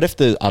forever if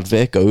the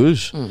advert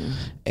goes. So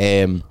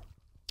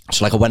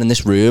like I went in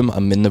this room.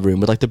 I'm in the room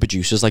with like the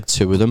producers, like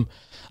 2 of them,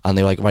 and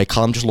they were like, right,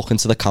 Callum, just look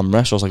into the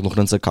camera. So I was like looking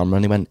into the camera,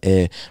 and he went,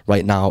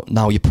 right now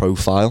your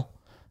profile,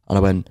 and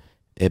I went,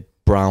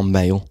 brown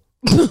male,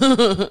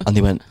 and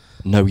they went,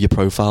 no, your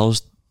profile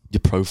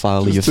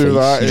of your face.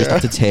 You just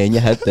have to turn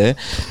your head there.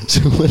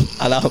 So,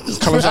 and I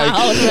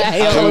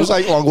was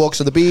like, long walks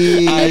to the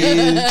beach.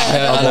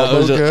 I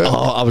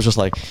was just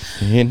like,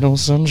 ain't no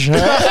sunshine.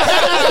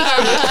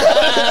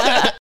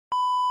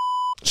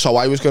 So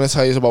I was going to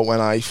tell you about when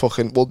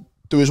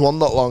there was one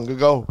not long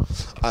ago,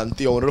 and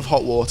the owner of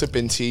Hot Water,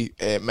 Binti,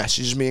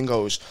 messages me and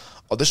goes,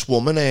 oh, this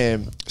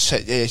woman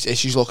said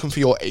she's looking for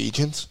your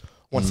agent.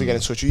 Wants to get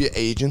in touch with your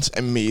agent.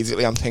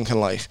 Immediately I'm thinking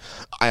like,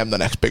 I am the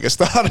next biggest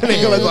star in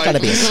England.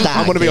 Like, be a star,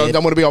 I'm gonna be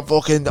on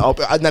fucking.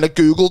 And then I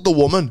googled the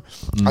woman,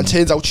 and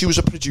turns out she was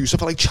a producer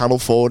for like Channel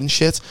 4 and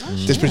shit.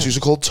 This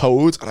producer called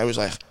Toad, and I was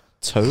like,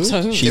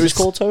 Toad? She was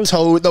called Toad?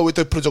 Toad, no,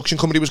 the production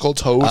company was called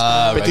Toad.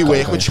 But they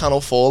work with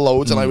Channel 4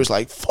 loads, and I was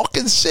like,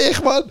 fucking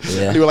sick, man.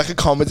 Yeah. They were like a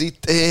comedy.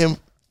 They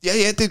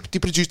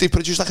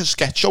produced like a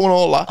sketch show and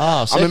all that.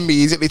 I'm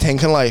immediately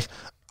thinking like,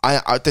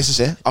 this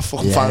is it. I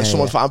fucking found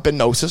someone. I've been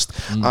noticed,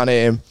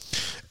 and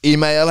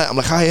email it. I'm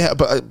like,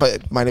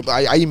 but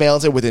I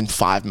emailed her within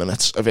 5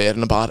 minutes of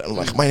hearing about it. I'm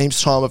like, my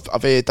name's Tom.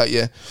 I've heard that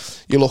you're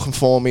looking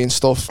for me and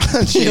stuff.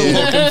 You're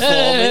looking for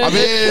me. I've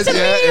heard,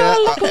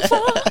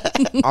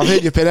 I've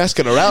heard you've been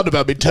asking around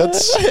about me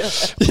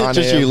tits. And,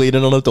 just you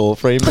leaning on a door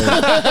frame.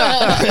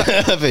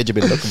 I've heard you've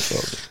been looking for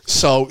me.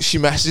 So she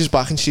messages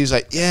back and she's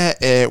like,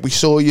 we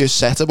saw your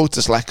set about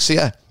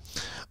dyslexia,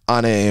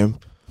 and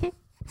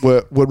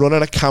we're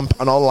running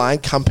an online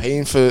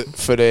campaign for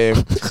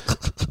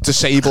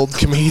disabled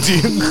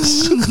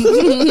comedians.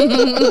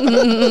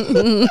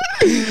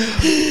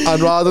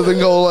 And rather than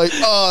go like,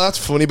 oh, that's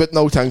funny, but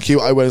no thank you,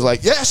 I was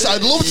like, yes,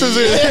 I'd love to do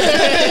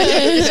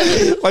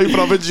it. Like,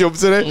 proper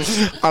jumped in it.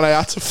 And I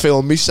had to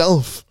film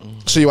myself.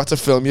 So you had to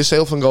film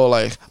yourself and go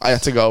like, I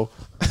had to go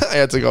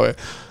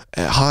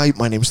hi,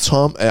 my name's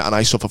Tom, and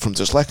I suffer from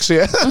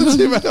dyslexia.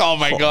 Oh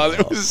my god,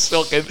 it was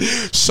fucking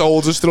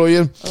soul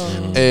destroying.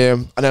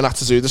 And then I had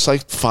to do this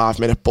like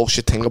 5-minute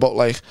bullshit thing about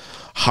like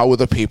how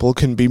other people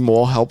can be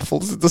more helpful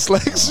to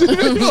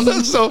dyslexia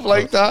and stuff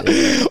like that.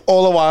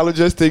 All the while I'm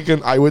just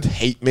thinking I would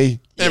hate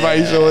me if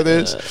I saw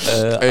this.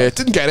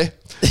 Didn't get it.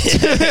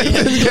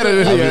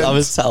 I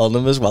was telling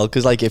them as well,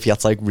 because like if you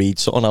had to like read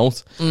something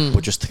out,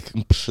 but just to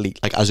complete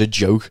like as a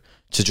joke,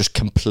 to just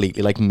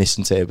completely like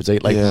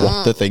misinterpret like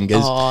what the thing is.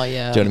 Oh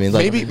yeah. Do you know what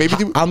I mean? Like,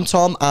 maybe I'm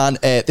Tom, and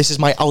this is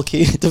my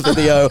Alki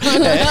video.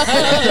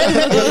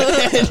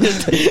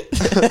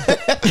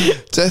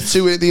 Death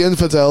to the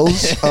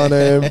infidels, and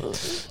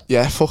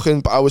yeah,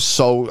 fucking. I was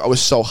so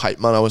hyped,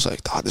 man. I was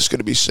like, this is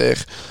gonna be sick,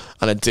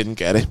 and I didn't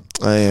get it.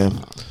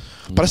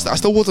 But I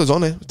still would have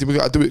done it. We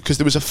got to do it because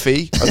there was a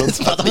fee. I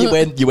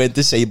don't you went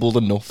disabled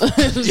enough.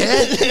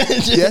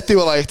 yeah. They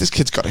were like, this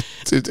kid's got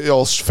it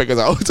all figured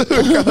out. Put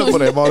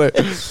him on it.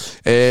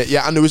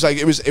 And it was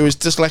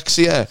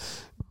dyslexia,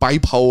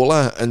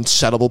 bipolar, and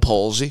cerebral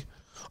palsy.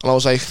 And I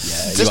was like,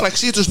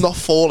 dyslexia does not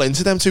fall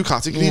into them two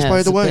categories,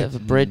 by the way. It's a bit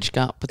of a bridge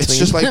gap between. It's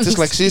just like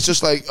dyslexia. It's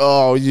just like,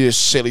 oh, you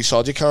silly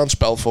sod, you can't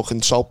spell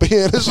fucking salt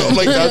beer or something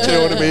like that. Do you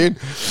know what I mean?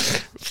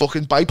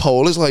 Fucking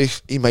bipolar is like,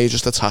 he may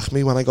just attack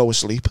me when I go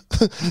asleep.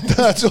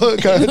 That's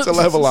what kind of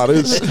level that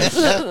is.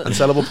 And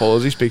cerebral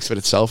palsy speaks for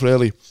itself,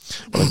 really.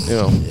 But, you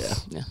know,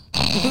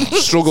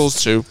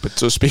 struggles too, but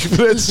does speak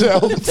for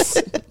itself.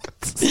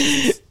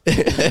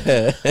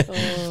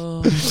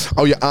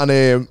 Oh yeah,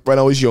 and when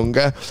I was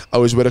younger, I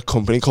was with a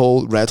company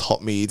called Red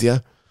Hot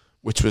Media,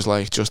 which was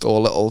like just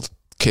all little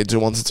kids who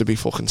wanted to be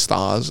fucking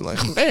stars, and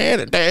like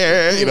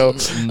you know,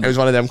 it was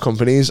one of them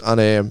companies,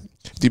 and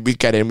we'd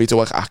get in, we'd do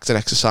like acting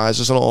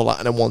exercises and all that,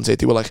 and then one day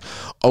they were like,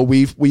 oh,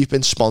 we've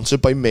been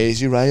sponsored by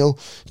Merseyrail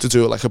to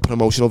do like a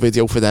promotional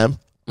video for them.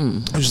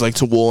 It was like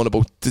to warn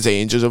about the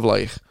dangers of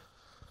like,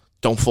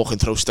 don't fucking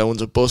throw stones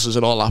at buses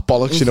and all that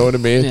bollocks, you know what I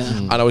mean?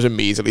 And I was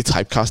immediately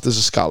typecast as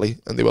a scally,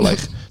 and they were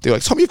like,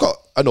 Tom, you've got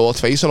a North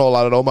Face and all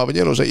that at home, haven't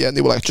you? And I was like, yeah. And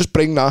they were like, just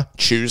bring that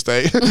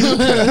Tuesday,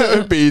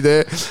 be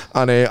there.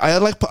 And I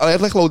had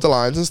like loads of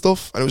lines and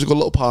stuff, and it was a good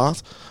little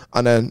part.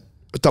 And then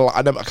I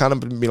can't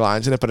remember my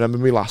lines in it, but I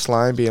remember my last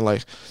line being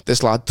like,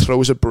 this lad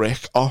throws a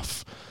brick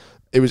off.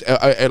 It was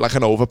like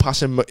an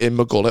overpass in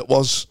Maghull it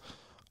was.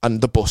 And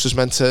the bus is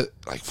meant to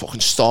like fucking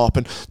stop,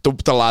 and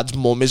the lad's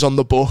mum is on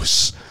the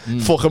bus,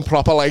 fucking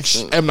proper like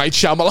M. Night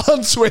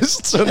Shyamalan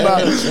twists and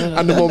that,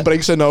 and the mum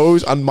breaks her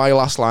nose. And my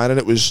last line in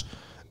it was,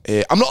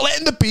 "I'm not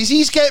letting the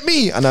busies get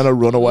me," and then I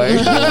run away.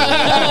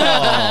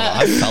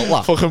 I felt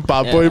that. Fucking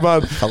bad boy,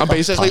 man. I'm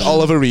basically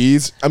Oliver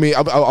Reed. I mean,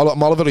 I'm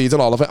Oliver Reed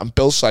and Oliver. I'm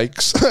Bill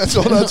Sykes. that's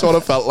what I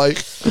felt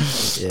like.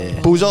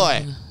 Yeah.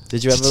 Bullseye.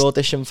 Did you ever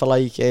audition for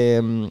like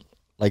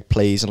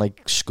plays in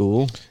like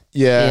school?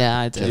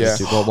 Yeah, I did. Yeah.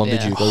 What one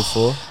did you go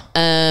for?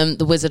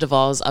 The Wizard of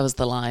Oz. I was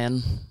the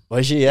lion.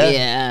 Was she?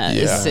 Yeah,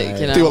 it's sick.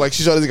 You know. They were like,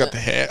 she's already got the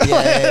hair.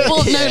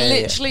 Well, no,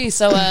 literally.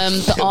 So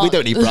the art. We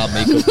don't need brown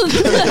makeup.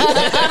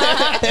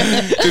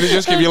 Did they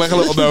just give you like a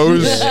little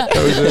nose?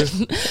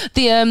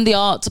 The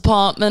art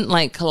department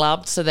like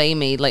collabed, so they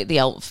made like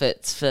the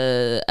outfits for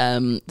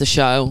the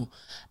show,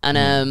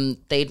 and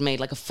they'd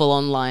made like a full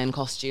on lion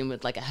costume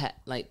with like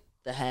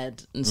the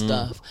head and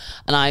stuff,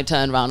 and I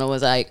turned around and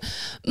was like,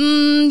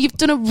 you've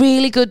done a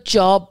really good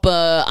job,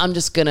 but I'm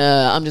just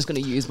gonna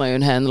use my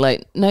own hair. And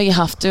like, no, you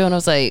have to. And I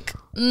was like,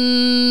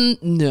 no,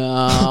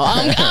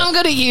 I'm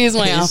gonna use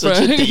my afro.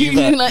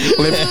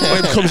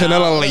 Liv comes in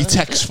a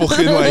latex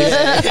fucking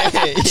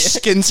like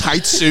skin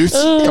tight suit.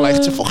 You're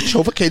like, to fucking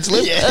show for kids,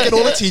 Liv. Get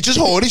all the teachers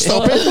horny,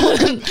 stop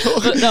it.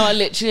 But no, I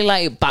literally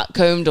like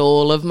backcombed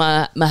all of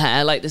my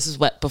hair. Like, this is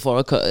wet before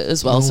I cut it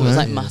as well, so it was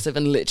like massive,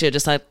 and literally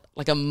just had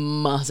like a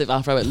massive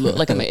afro. It looked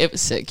like it was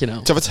sick, you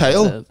know. Do you have a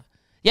tail?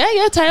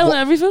 Yeah, tail and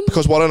everything.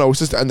 Because what I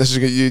noticed, and this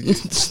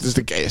is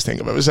the gayest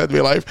thing I've ever said in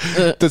my life,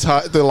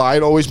 the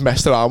lion always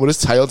messed around with his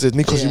tail, didn't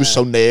he? Because he was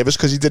so nervous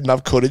because he didn't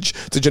have courage.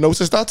 Did you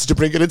notice that? Did you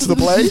bring it into the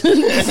play?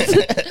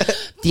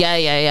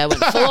 Yeah.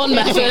 Went full on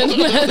method.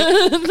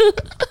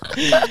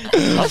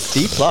 That's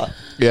deep, that.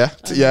 Yeah,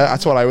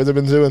 that's what I would have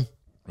been doing.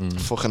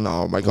 Fucking,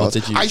 oh my God.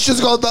 I should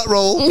have got that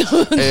role.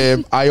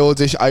 I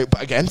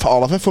auditioned, again, for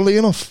Oliver, funnily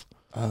enough.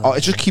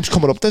 It just keeps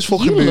coming up. This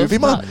fucking movie,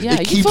 man. Yeah,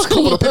 it keeps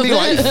coming up in my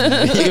life.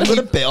 You can put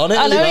a bit on it.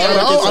 I know.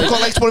 I've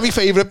got like one of my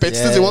favourite bits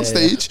to do on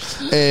stage.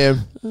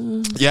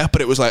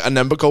 But it was like, I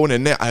remember going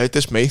in there. I had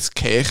this mate,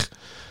 Keegan.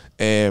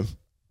 I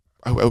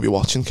will be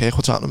watching Keegan.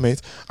 What's happening,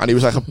 mate? And he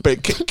was like a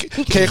big.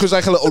 Keegan was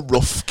like a little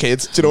rough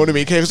kid. Do you know what I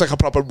mean? Keegan was like a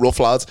proper rough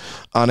lad.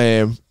 And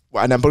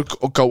I remember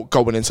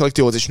going into like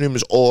the audition room.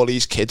 There's all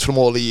these kids from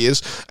all the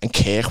years, and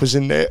Keegan was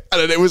in there,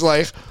 and then it was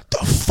like, the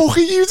fuck are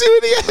you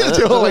doing here?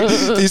 You know, like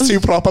these two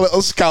proper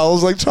little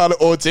skulls like trying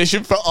to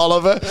audition for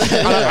Oliver.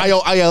 And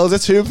I yelled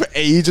it to him for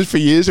ages, for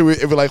years. And we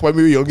like, when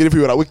we were younger, if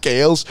we were out with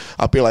girls,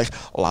 I'd be like,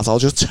 lads, I'll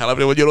just tell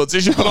everyone you're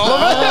auditioning for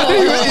Oliver.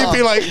 He'd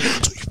be like,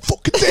 don't you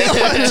fucking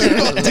dare, do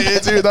not dare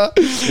do that.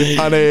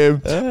 And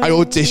I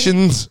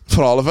auditioned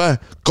for Oliver,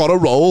 got a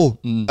role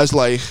as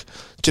like,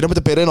 do you remember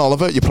the bit in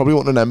Oliver? You probably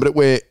won't remember it,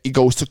 where he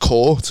goes to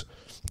court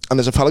and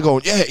there's a fella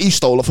going, yeah, he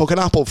stole a fucking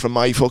apple from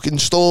my fucking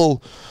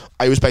stall.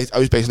 I was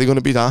basically going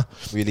to be that.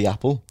 Were the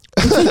apple?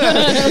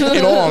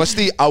 In all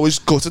honesty, I was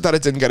gutted that I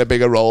didn't get a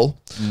bigger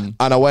role.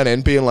 And I went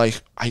in being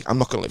like, I'm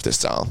not going to live this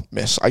down,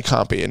 miss. I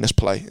can't be in this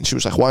play. And she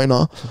was like, why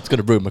not? It's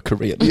going to ruin my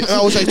career.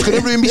 I was like, it's going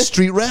to ruin my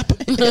street rep.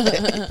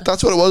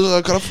 That's what it was.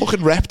 I got a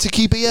fucking rep to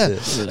keep here.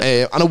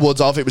 And I would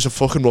have. It was a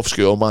fucking rough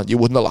school, man. You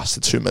wouldn't have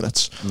lasted 2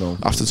 minutes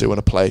after doing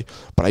a play.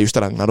 But I used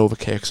to hang that over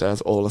Keegan's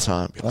head all the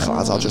time. Be like,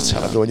 lads, I'll just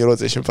tell everyone you're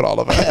auditioning for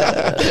Oliver.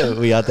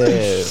 We had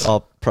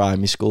our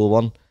primary school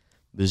one.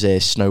 It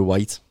was Snow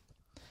White.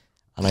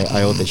 And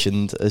I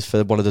auditioned as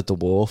for one of the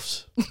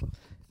dwarfs.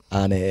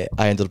 And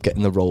I ended up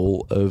getting the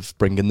role of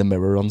bringing the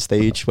mirror on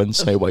stage when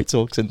Snow White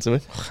talks into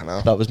it.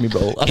 That was my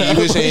role.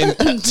 He was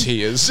in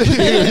tears.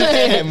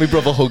 And my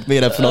brother hugged me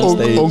and everything on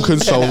stage.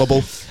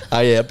 Unconsolable.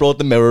 I brought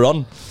the mirror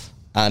on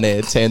and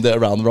turned it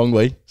around the wrong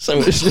way. So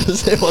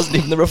it wasn't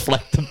even the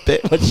reflective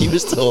bit when she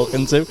was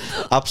talking to.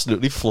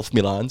 Absolutely fluffed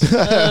me lines.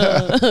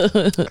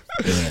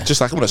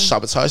 Just like I'm going to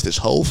sabotage this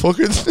whole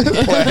fucking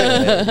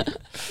play.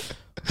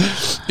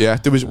 Yeah,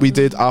 we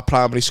did our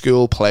primary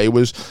school play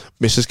was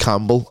Mrs.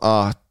 Campbell.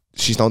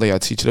 She's now the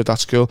head teacher at that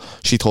school.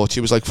 She thought she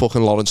was like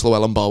fucking Lawrence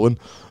Llewellyn Bowen.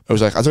 I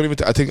was like, I don't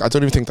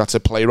even think that's a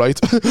playwright,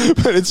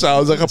 but it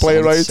sounds like a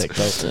playwright. Sick,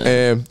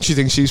 though. She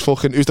thinks she's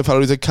fucking. Who's the fellow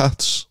who did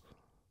Cats?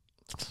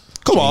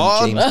 Come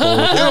on, James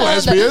Corden. you're a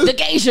lesbian. The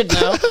gay should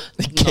know.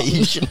 The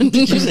Cajun.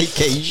 Did you say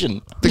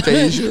Cajun? The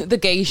Gaysian. The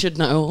gay should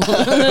know.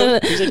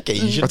 He's a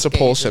Cajun. That's a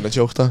Paul Sinner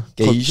joke. That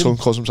Gaysian? someone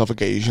calls himself a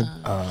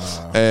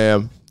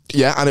Gaysian.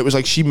 Yeah, and it was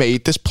like she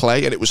made this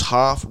play, and it was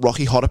half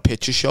Rocky Horror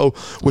Picture Show,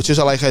 which is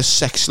like a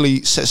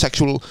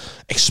sexual,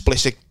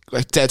 explicit,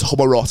 like dead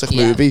homoerotic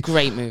movie.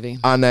 Great movie.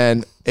 And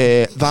then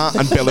that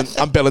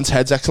and Bill and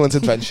Ted's Excellent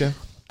Adventure.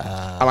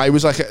 And I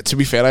was like, to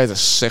be fair, I had a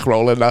sick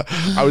role in that.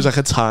 I was like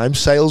a time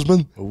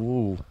salesman.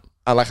 Ooh.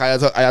 And like I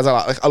look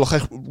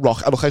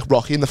like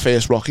Rocky in the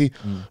first Rocky,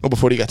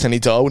 before he gets any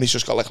dough, and he's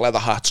just got like leather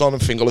hats on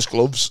and fingerless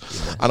gloves.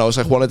 Yeah. And I was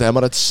like one of them,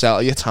 and I'd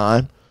sell you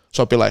time.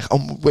 So I'd be like,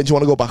 when do you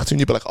want to go back to? And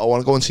you'd be like, I want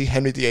to go and see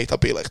Henry VIII. I'd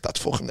be like,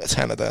 that's fucking a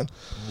tenner then.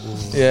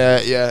 Ooh.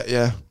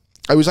 Yeah.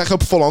 It was like a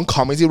full-on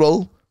comedy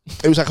role.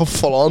 It was like a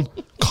full-on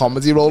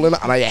comedy role in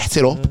it, and I ate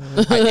it up.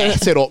 I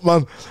ate it up,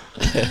 man.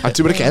 I'd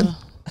do it again.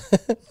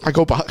 I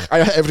go back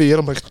every year.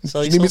 I'm like, so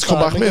you need me to come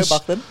back, miss?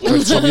 Back then?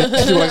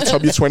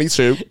 Tom, you're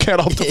 22. Get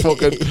off the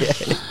fucking...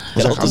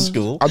 Get off to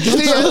school. I'm just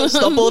here.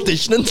 Stop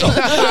auditioning, Tom.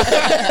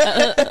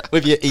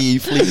 With your E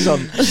fleece on.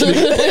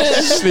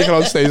 Sneaking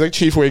on stage like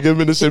Chief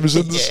Wiggum in The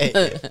Simpsons.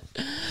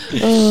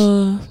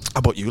 How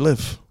about you,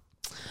 Liv?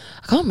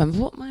 I can't remember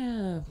what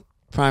my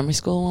primary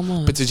school one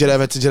was. But did you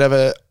ever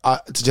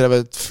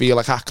feel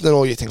like acting,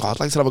 or you think, I'd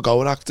like to have a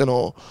go at acting,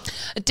 or?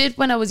 I did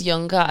when I was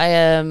younger.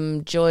 I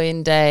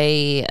joined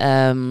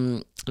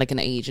a like an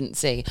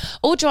agency.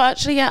 Oh, do you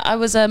actually? Yeah, I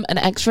was an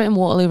extra in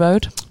Waterloo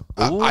Road.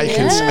 I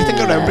think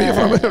I remember you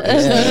from it.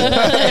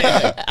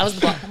 I was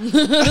the black.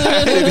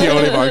 The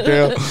only black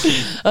girl.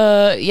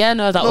 Yeah,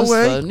 no, that was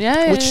fun.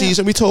 Yeah. Which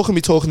season we talking?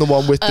 We talking the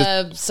one with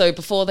the... So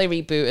before they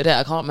rebooted it,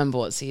 I can't remember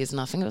what season.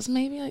 I think it was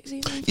maybe like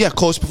season. Yeah, of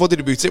course. Before they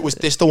rebooted it, was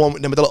this the one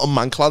with the little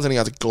man clad and he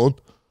had a gun?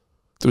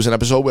 There was an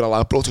episode where a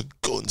lad brought a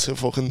gun to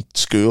fucking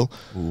school,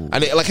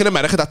 and like in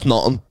America, that's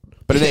nothing,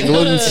 but in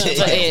England,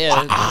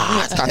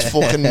 that's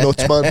fucking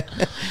nuts, man.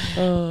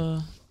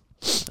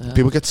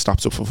 People get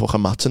stopped up for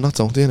fucking mats and that,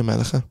 don't they, in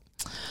America?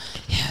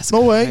 Yeah,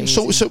 no way.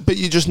 So, but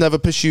you just never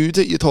pursued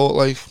it. You thought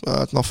like,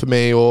 it's not for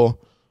me, or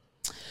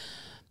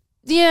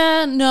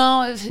yeah,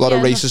 no. A lot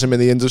of racism in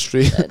the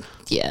industry.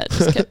 Yeah,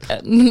 just kept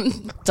getting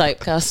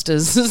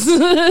typecasters.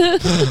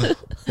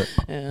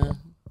 Yeah.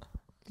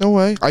 No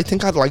way. I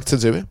think I'd like to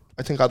do it.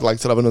 I think I'd like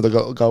to have another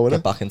go at it.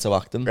 Get back into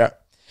acting. Yeah.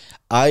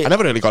 I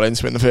never really got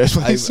into it in the first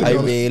place. I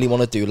really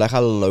want to do like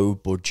a low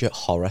budget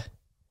horror.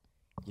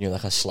 You know,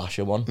 like a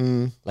slasher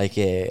one, like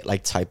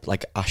type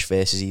like Ash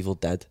vs Evil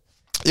Dead.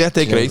 Yeah,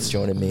 they're great. Do you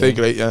know what I mean? They're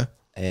great. Yeah.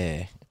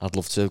 I'd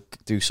love to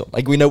do something.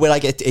 Like we know where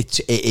like it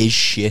is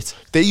shit.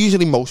 They're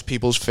usually most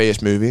people's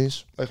first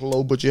movies, like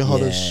low budget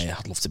horrors. Yeah,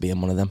 I'd love to be in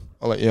one of them.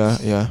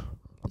 Yeah.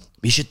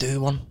 We should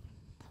do one.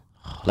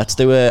 Let's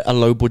do a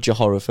low budget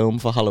horror film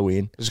for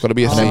Halloween. There's got to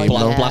be a theme.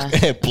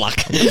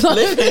 Black.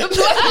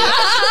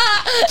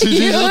 Did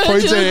you just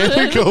point to it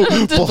and go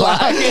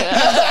black?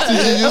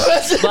 Did you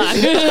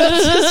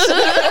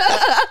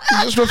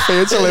just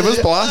refer to Liv as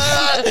black?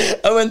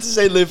 I went to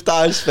say Liv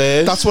dies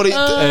first. That's what he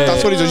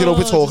does. You know,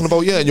 we're talking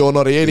about you, and you're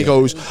not here. And he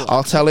goes,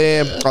 I'll tell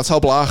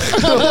black.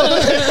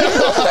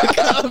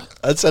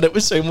 I said it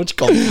with so much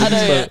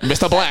confidence.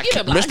 Mr. Black,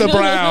 Mr.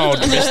 Brown,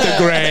 Mr.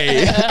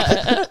 Grey.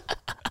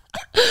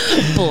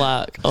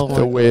 Black. Oh my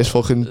the worst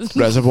fucking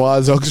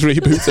Reservoir Dogs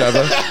reboot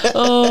ever.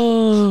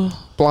 Oh,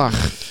 Black.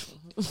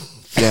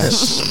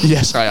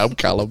 Yes, I am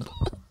Callum.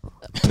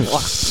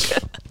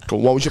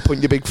 What was you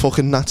putting your big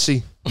fucking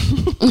Nazi? I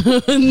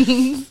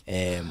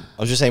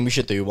was just saying we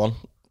should do one,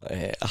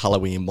 a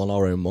Halloween one,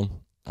 our own one,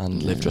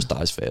 and Liv just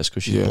dies first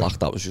because she's black.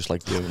 That was just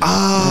like the only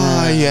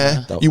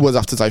yeah. You would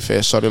have to die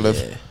first. Sorry, Liv.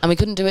 Yeah. And we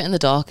couldn't do it in the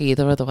dark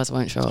either, otherwise I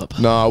won't show up.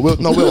 No, we'll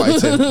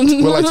light it.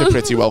 We'll light it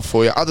pretty well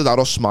for you. Either that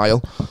or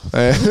smile.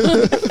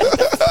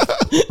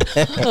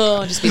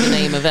 Just be the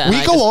name of it.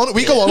 We go on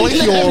like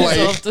you're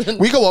like.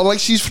 We go on like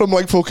she's from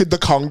like fucking the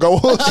Congo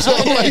or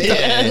something like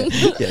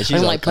that. Yeah, she's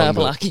I'm like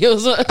purple blacky or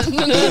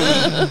something.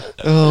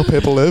 Oh,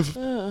 Purple Liv.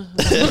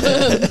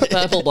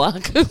 Purple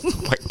black. Oh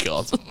my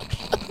god.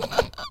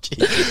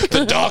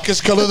 The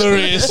darkest colour there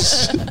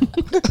is.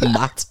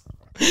 Matt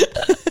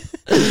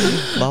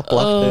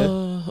Black.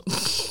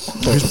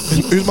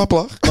 Who's Matt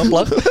Black? Matt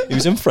Black. He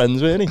was in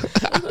Friends, weren't he?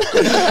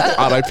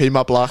 R.I.P.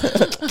 Matt Black.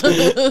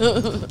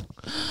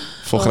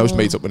 Fucking I was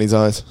made up when he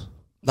died.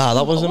 Nah,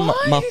 that wasn't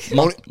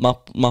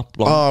Matt Blanc.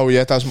 Oh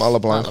yeah, that's Matt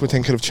LeBlanc. We're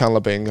thinking of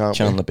Chandler Bing, aren't we?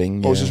 Chandler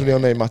Bing. What was his real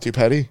name? Matthew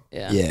Perry.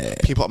 Yeah.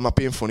 People, I'm not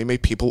being funny,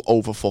 mate. People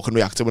over fucking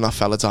reacted when that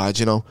fella died.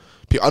 You know,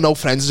 I know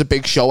Friends is a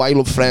big show. I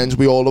love Friends.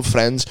 We all love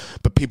Friends.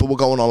 But people were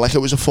going on like it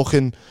was a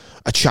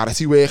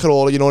charity worker,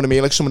 or you know what I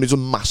mean, like someone who's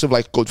done massive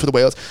like good for the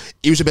world.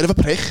 He was a bit of a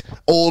prick.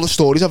 All the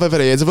stories I've ever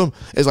heard of him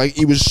is like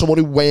he was someone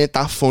who weren't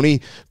that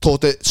funny.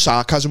 Thought that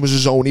sarcasm was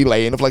his only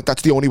lane of like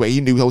that's the only way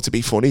he knew how to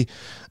be funny.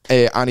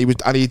 And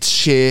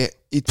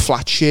he'd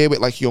flat share with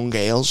like young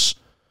girls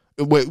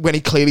when he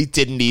clearly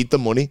didn't need the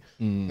money.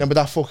 Remember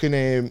that fucking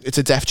it's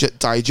a Def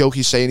Die joke.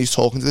 He's saying he's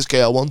talking to this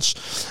girl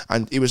once,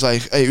 and he was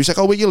like,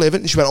 oh, where you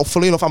living? And she went, oh,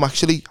 funny enough, I'm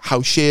actually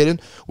house sharing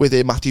with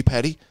Matthew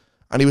Perry.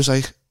 And he was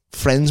like,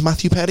 friends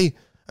Matthew Perry?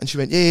 And she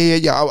went,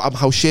 yeah, I'm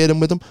house sharing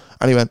with him.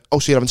 And he went, oh,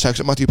 so you're having sex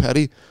with Matthew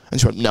Perry? And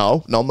she went,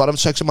 no, I'm not having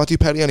sex with Matthew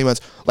Perry. And he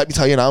went, let me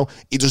tell you now,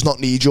 he does not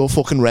need your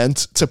fucking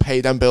rent to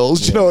pay them bills.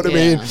 Do you know what I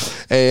mean?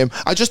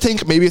 I just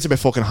think maybe it's a bit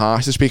fucking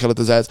harsh to speak out of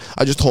the dead.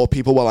 I just thought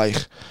people were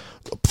like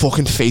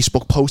fucking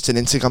Facebook posts and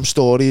Instagram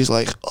stories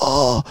like,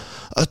 oh,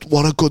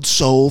 what a good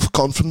soul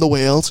gone from the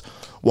world.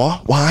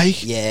 What? Why?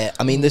 Yeah,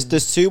 I mean,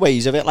 there's two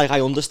ways of it. Like,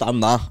 I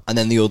understand that, and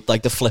then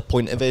the flip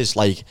point of it is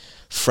like,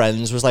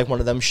 Friends was like one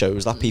of them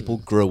shows that people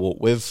grew up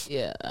with,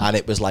 and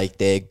it was like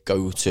their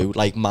go-to.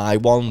 Like, my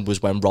one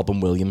was when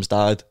Robin Williams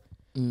died,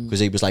 because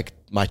he was like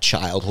my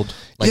childhood,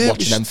 like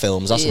watching them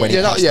films. That's when he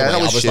passed away.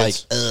 That was I was shit.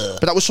 like,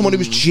 but that was someone who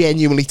was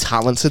genuinely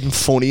talented and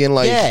funny and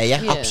like,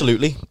 yeah,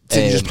 absolutely.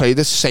 Did he just play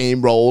the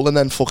same role and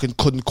then fucking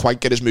couldn't quite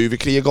get his movie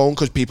career going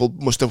because people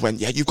must have went,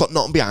 yeah, you've got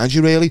nothing behind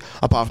you really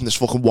apart from this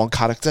fucking one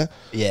character.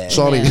 Yeah,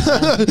 sorry,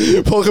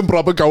 fucking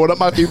proper going at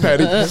Matthew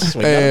Perry.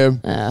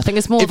 I think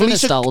it's more of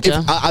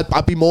nostalgia.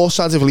 I'd be more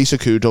sad if Lisa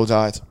Kudrow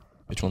died.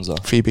 Which one's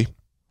that? Phoebe.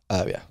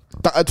 Oh yeah,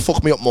 that'd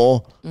fuck me up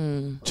more. Do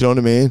you know what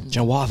I mean? Do you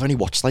know what? I've only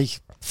watched like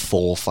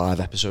 4 or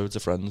 5 episodes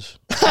of Friends.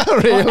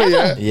 Really?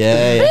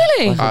 Yeah.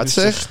 Really? I'd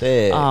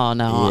say. Oh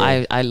no,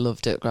 I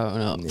loved it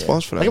growing up. It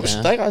was for me.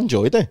 I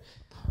enjoyed it.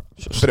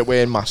 But it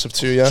weren't massive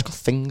too, yeah. I've got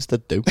things to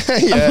do.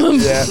 yeah.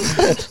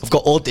 I've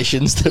got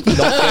auditions to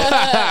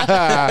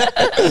knock.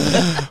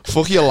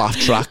 Fuck your laugh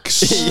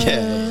tracks.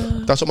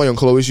 Yeah. That's what my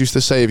uncle always used to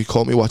say if he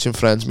caught me watching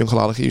Friends. My uncle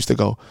Alec used to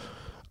go,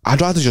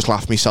 I'd rather just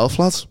laugh myself,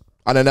 lads.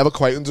 And I never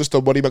quite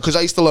understood what he meant because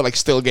I used to like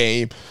Still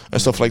Game and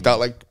stuff like that.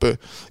 Like, but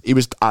he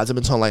was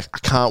adamant on like I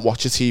can't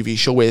watch a TV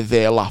show where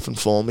they're laughing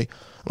for me.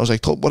 And I was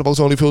like, what about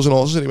Only Fools and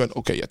Horses? And he went,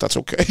 okay, yeah, that's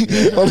okay.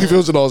 Only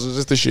Fools and Horses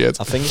is the shit.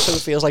 I think so.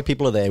 It feels like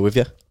people are there with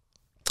you.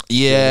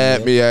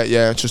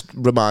 Yeah. Just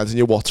reminding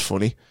you what's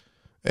funny.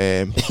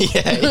 Yeah.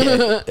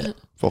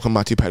 Fucking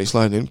Matthew Perry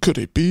sliding in. Could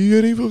it be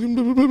any fucking...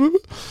 Blah, blah, blah, blah.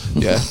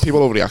 Yeah,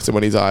 people overreacted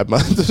when he died,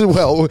 man.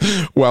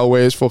 well,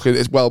 where's fucking...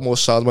 It's well more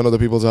sad when other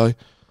people die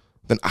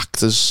than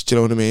actors. Do you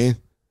know what I mean?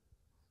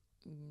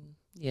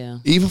 Yeah.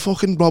 Even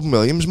fucking Robin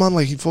Williams, man.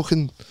 Like, he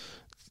fucking...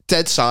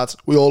 Dead sad.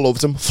 We all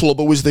loved him.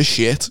 Flubber was the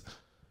shit.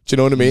 Do you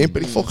know what I mean?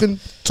 But he fucking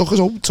took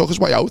his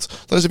way out.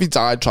 Not as if he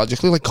died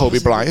tragically like Kobe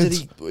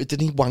Bryant. Didn't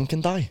he wank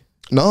and die?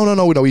 No.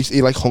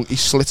 He like he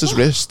slit his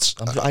wrists.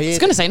 I was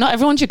going to say, not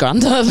everyone's your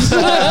granddad.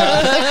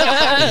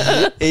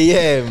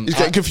 He's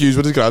getting confused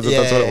with his granddad.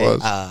 That's what it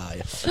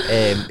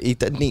was. He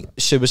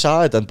didn't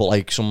suicide, but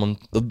like someone.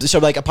 So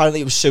like apparently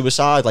it was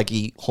suicide. Like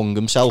he hung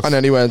himself, and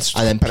then he went.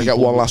 And then better get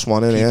one last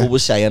one in. People were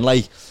saying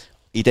like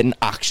he didn't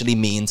actually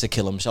mean to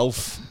kill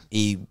himself.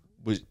 He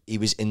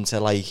was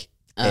into like.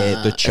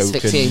 The choking.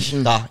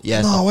 Asphyxiation. No,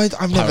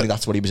 I've never.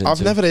 That's what he was into.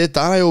 I've never heard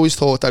that. I always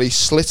thought that he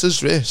slit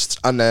his wrists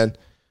and then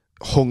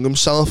hung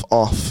himself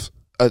off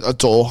a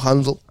door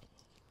handle.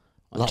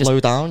 That low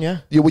down, yeah.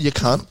 Well, you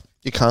can.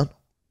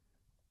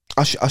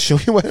 I'll show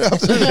you when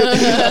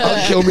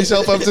I'll kill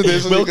myself after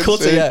this. We'll cut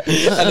it,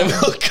 and then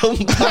we'll come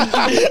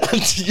back,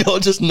 and you're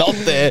just not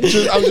there.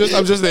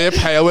 I'm just there,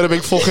 pale with a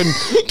big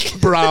fucking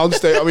brown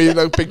stain. I mean,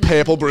 like big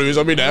purple bruise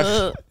on my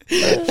neck.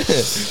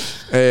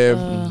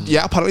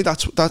 Yeah, apparently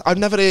that's that. I've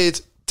never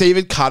heard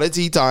David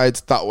Carradine died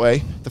that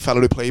way. The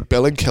fellow who played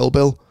Bill in Kill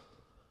Bill.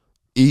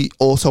 He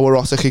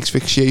autoerotic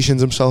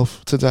asphyxiations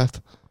himself to death.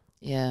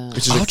 Yeah.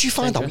 How do you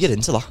find out you're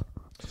into that?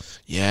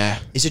 Yeah.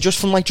 Is it just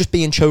from like just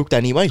being choked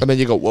anyway? And then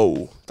you go,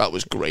 whoa, that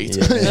was great.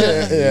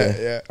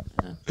 Yeah.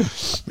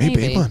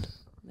 Maybe, man.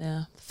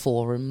 Yeah.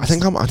 Forums. I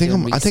think I'm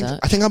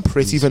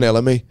pretty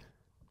vanilla, me.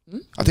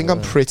 I think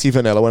I'm pretty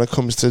vanilla when it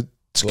comes to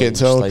skin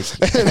tone.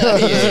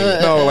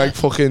 No, like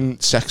fucking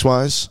sex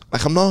wise.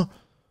 Like I'm not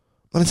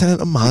intending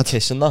to mad.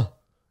 Kissing that.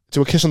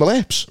 Do a kiss on the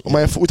lips?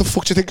 What the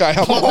fuck do you think I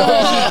am?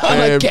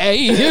 I'm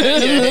gay.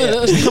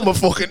 I'm a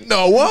fucking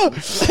what?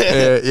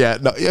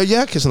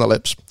 Kiss on the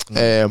lips.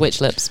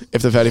 Which lips?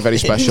 If they're very, very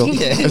special. If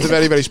they're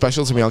very, very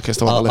special to me, I'll kiss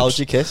them on the lips. How'd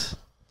you kiss?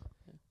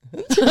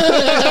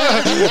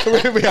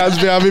 My hands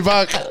behind me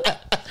back.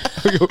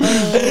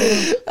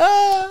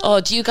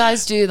 Do you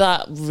guys do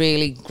that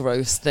really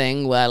gross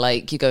thing where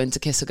like you go in to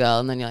kiss a girl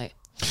and then you're like,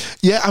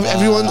 Yeah,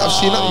 everyone, I've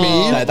seen that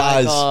meme. Dead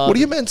eyes. What are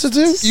you meant to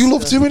do? You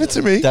love doing it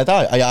to me. Dead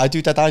eye. I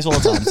do dead eyes all the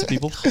time to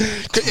people.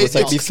 It's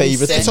like my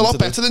favourite thing. It's a lot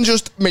better than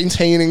just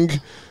maintaining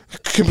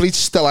complete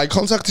still eye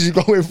contact as you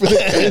go in for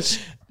the kiss.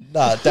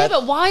 Nah, Yeah,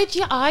 but why do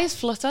your eyes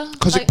flutter?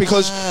 Because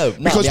because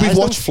we've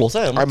watched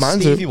flutter. I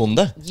mind Stevie do.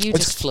 Wonder. you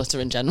just flutter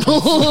in general.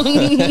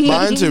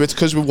 Mine do. It's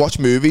because we watch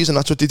movies and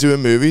that's what they do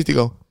in movies. They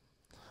go,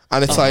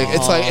 and it's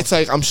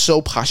like I'm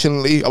so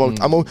passionately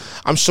about.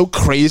 I'm so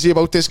crazy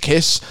about this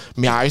kiss.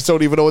 My eyes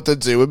don't even know what they're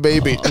doing,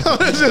 baby. I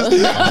was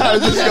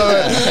just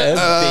going,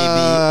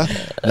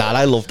 Nah,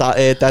 I love that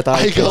dead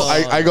eye.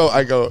 I go.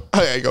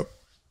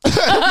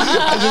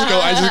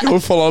 I just go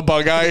full on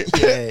bug eye.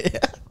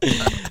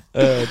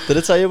 Did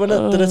I tell you when I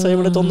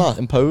done that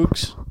in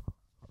Pogues?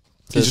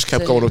 He just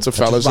kept going up to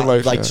fellas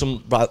and like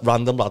some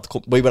random lad.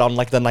 We were on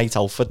like the night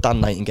out for Dan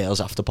Nightingale's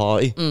after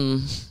party,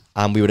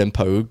 and we were in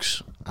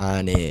Pogues,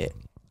 and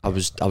I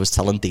was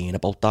telling Dean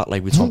about that.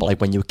 Like we talked about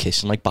like when you were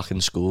kissing like back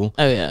in school.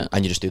 Oh yeah,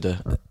 and you just do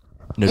the.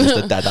 Just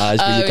the dead eyes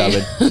where you're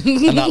going.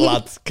 And that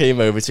lad came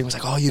over to him, was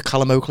like, "Oh, you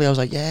Callum Oakley?" I was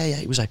like, "Yeah."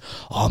 He was like,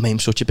 "Oh, mate, I'm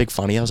such a big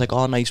fan of you." I was like,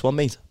 "Oh, nice one,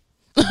 mate."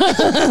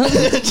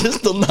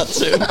 Just done that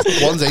to him.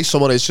 One day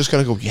someone is just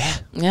going to go, yeah,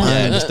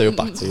 just do it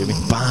back to me.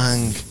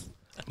 Bang.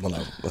 Well,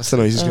 no. That's the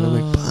noise he's going to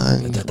make.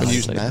 Bang.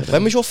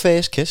 When was your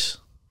first kiss?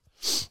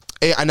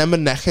 I remember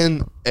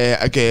necking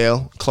a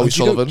girl, Chloe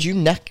Sullivan. Did you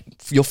neck?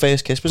 Your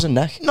first kiss was a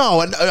neck?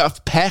 No, a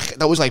peck.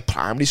 That was like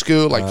primary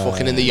school, like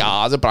fucking in the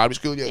yard of primary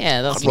school.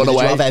 Yeah, that's run Did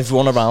away. you have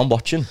everyone around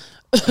watching?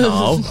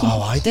 No.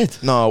 Oh, I did.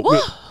 No.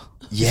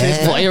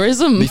 Yeah.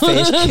 Voyeurism. My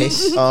first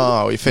kiss.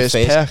 Oh, your first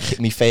peck.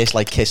 My first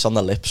like kiss on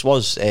the lips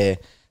was there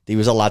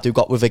was a lad who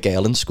got with a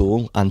girl in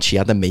school and she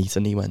had a mate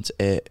and he went,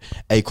 "Hey,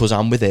 cause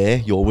I'm with her,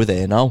 you're with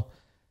her now."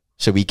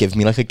 So he gave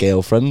me like a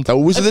girlfriend.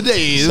 Those are the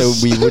days. So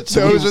we would.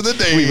 Those are the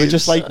days. We were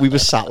just like we were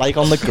sat like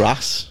on the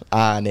grass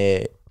and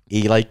he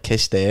like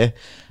kissed her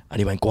and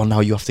he went, "Go on now,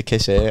 you have to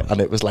kiss her,"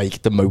 and it was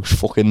like the most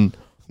fucking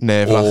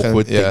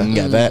awkward thing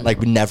ever. Like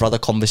we never had a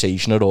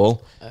conversation at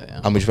all,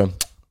 and we just went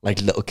like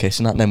little kiss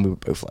and that, and then we were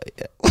both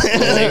like, we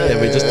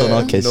just done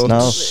our kiss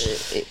now.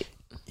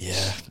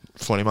 Yeah,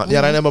 funny man.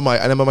 Yeah, I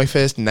remember my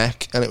first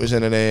neck, and it was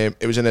in a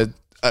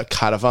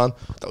caravan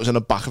that was in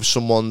the back of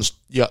someone's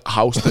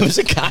house. It was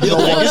a caravan.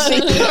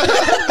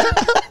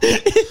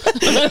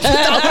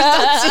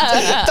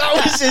 That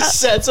was his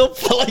setup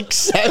for like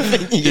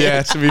 7 years.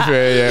 Yeah, to be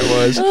fair, yeah, it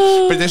was.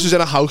 But this was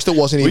in a house that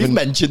wasn't We've even.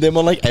 mentioned him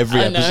on like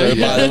every episode,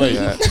 by the way.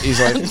 Yeah,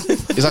 he's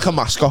like a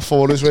mascot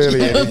for us, really.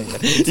 Yeah.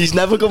 He's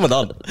never coming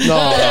on. No.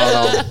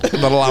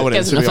 I'm not allowing him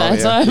Gets to in be a on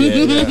fair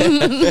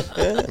here.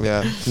 time.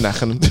 Yeah,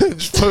 necking.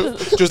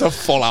 just a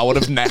full hour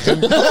of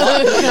necking.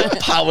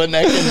 Power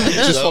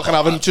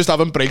necking. Just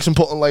having breaks and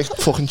putting like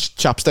fucking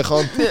chapstick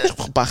on.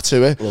 Back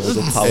to it.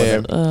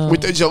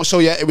 So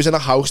yeah, it was in a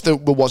house that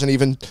wasn't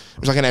even. It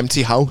was like an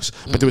empty house,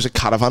 but there was a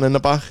caravan in the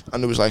back,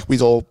 and there was like there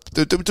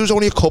was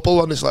only a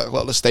couple on this like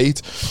little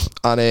estate,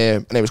 and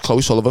it was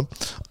Chloe Sullivan,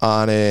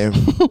 and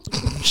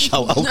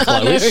shout out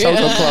Chloe,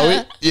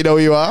 you know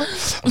who you are,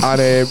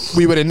 and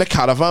we were in the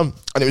caravan,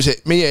 and it was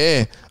me,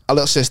 a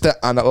little sister,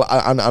 and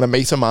a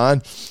mate of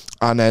mine,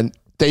 and then.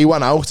 They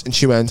went out and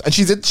she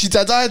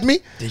dead-eyed me.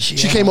 Did she?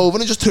 She came over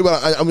and just threw her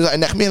and was like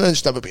neck me and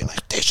just never being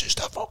like, this is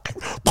the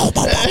fucking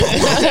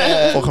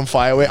fucking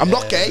firework. I'm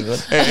not gay.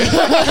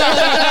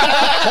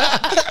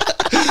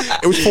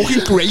 It was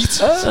fucking great.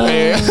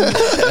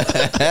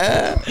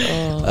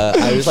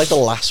 I was like the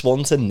last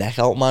one to neck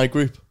out my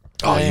group.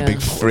 Oh, you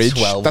big fridge.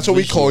 12 That's what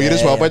we call you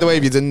as well, by the way.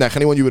 If you didn't neck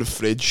anyone, you were a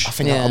fridge. I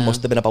think I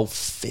must have been about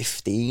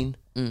 15.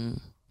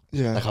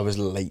 Yeah. Like I was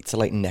late to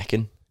like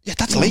necking. Yeah,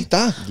 that's late,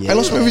 that. Yeah. I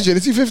lost my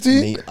virginity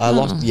 15. I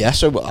lost. Yeah,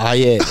 so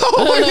I.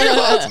 Oh my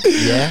god!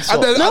 Yeah.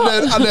 So,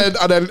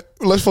 And then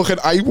let's fucking.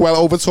 I well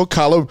overtook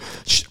Callum.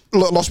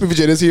 Lost my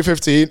virginity at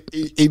 15.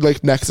 He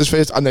like necked his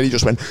face, and then he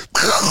just went.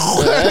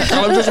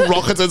 Callum just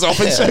rocketed off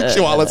in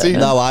sexuality.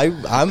 No, I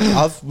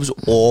was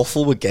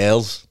awful with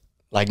girls.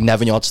 Like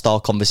never knew how to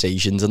start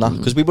conversations and that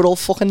because we were all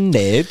fucking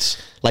nerds.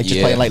 Like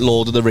just playing like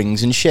Lord of the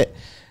Rings and shit.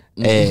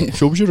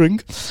 Show me your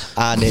ring.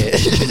 And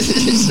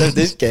so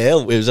this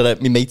girl was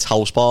at my mate's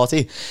house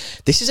party.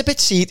 This is a bit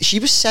she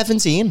was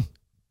 17.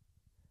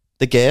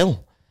 The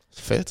girl.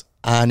 Fit.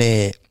 And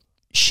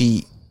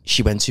she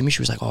went to me,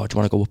 she was like, "Oh, do you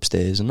want to go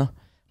upstairs?" And that.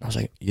 And I was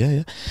like,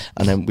 yeah.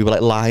 And then we were like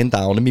lying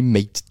down in my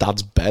mate's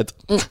dad's bed.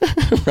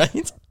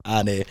 Right?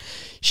 And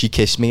she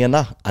kissed me and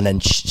that. And then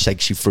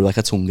she threw like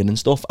her tongue in and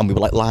stuff. And we were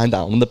like lying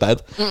down on the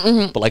bed.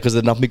 But like, because I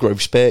didn't have my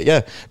growth spurt,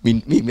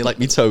 me like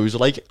my toes were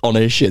like on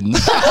her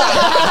shins.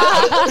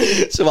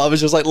 So I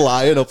was just like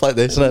lying up like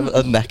this and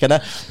I'm necking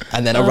her.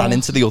 And then I ran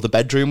into the other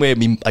bedroom where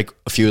like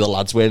a few of the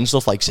lads were and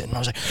stuff like sitting. And I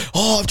was like,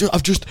 "Oh,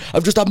 I've just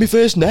had my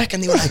first neck."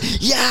 And they were like,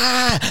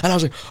 "Yeah." And I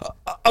was like,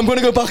 "I'm going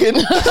to go back in."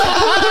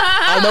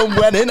 And then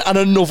went in and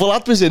another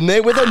lad was in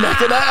there with a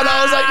neck in her. And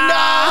I was like,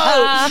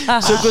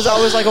 "No." So because I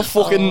was like a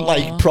fucking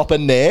like proper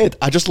nerd,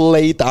 I just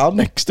laid down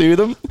next to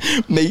them,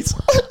 mate,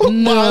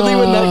 while they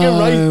were necking,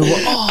 right?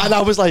 And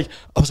I was like,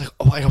 what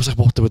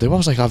do I do? I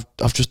was like,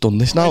 I've just done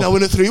this now. Now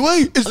in a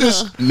three-way? Is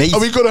this? Mate, Are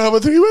we gonna have a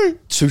three-way?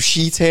 so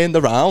she turned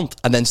around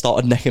and then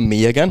started necking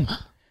me again.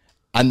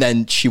 And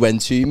then she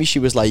went to me. She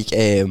was like,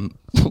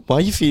 "Why are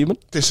you fuming?"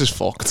 This is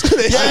fucked.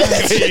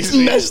 It's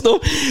messed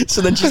up.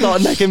 So then she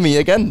started necking me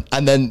again,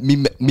 and then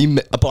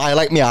but I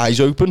like my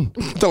eyes open.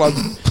 I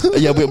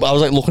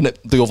was like looking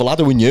at the other lad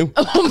who we knew,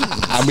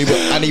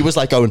 and he was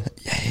like going,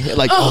 yeah,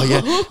 like, oh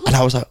yeah, and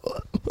I was like,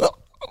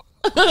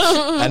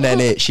 and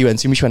then she went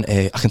to me. She went,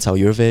 "I can tell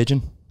you're a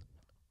virgin,"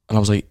 and I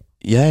was like,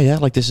 yeah,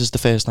 like this is the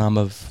first time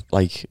I've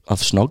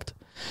snogged.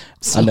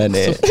 And then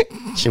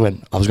she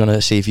went, "I was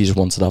gonna see if you just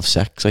wanted to have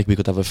sex, like we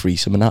could have a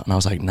threesome and that." And I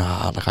was like,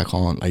 "Nah, like I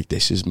can't. Like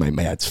this is my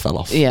head fell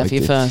off." Yeah, like, for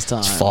your first time.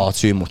 It's far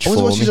too much I wonder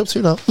for what me. she's up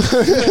to now.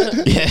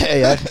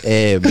 Yeah.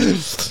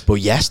 But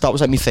yes, that was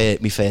like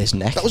my first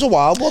neck. That was a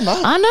wild one,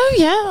 that. I know,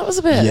 yeah, that was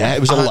a bit. Yeah, it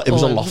was a lot. It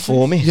was a lot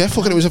for me. Yeah,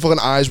 fucking, it was a fucking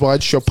eyes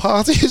wide shut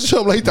party or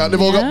something like that.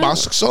 They've all got Yeah.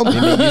 masks on.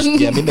 My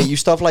mate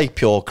used to have like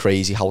pure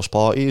crazy house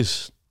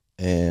parties.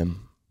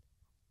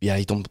 Yeah,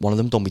 one of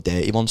them done me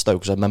dirty once though,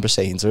 because I remember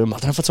saying to him, I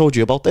don't know if I told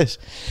you about this.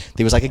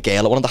 There was like a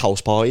girl at one of the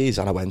house parties,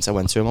 and I went to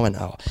him. I went,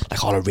 "Oh,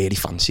 like, I really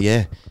fancy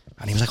her,"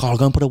 and he was like, "Oh, I'll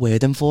go and put a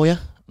word in for you.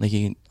 Like,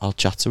 I'll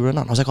chat to her." And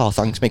I was like, "Oh,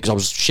 thanks, mate," because I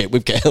was shit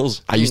with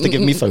girls. I used to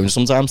give me phone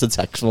sometimes to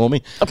text for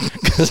me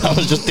because I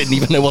didn't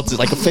even know what to,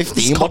 like a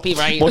 15.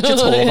 Copyright. What you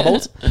talking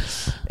about?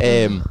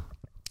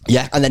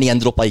 Yeah, and then he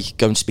ended up like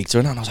going to speak to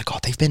her, and I was like, "God,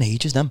 they've been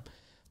ages then."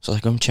 So I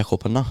go and check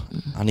up on that,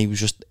 and he was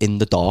just in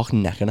the dark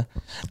necking her.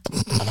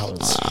 And I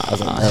was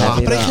like,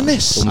 Heartbreaking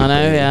this. I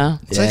know, yeah.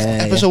 It's like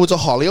episodes of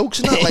Hollyoaks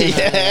and that. Like,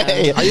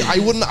 Yeah. I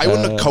wouldn't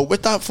have coped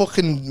with that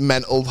fucking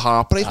mental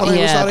heartbreak when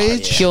I was that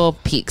age. Pure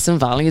peaks and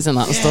valleys in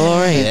that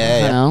story. Yeah,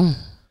 you yeah. know?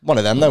 One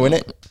of them though,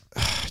 innit?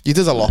 You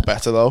did a lot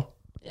better though,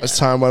 as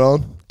time went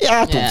on.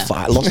 Yeah, I done Yeah.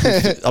 fine.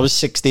 I was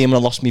 16 when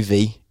I lost my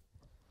V.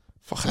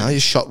 Fucking hell,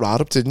 you shot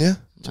right up, didn't you?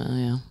 Oh,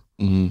 yeah.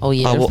 Oh,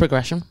 year How- of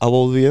progression. How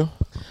old were you?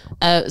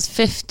 It was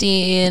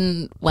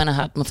 15 when I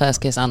had my first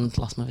kiss and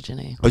lost my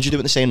virginity. Oh, did you do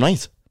it the same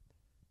night?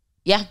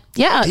 Yeah,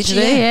 you?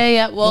 actually,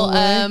 yeah. Well,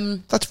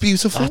 That's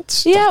beautiful.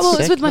 well, it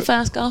was with my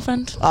first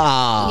girlfriend.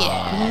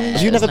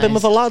 Have you it never was been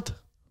nice. with a lad?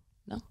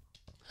 No.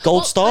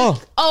 Gold Star?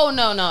 Oh,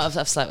 no,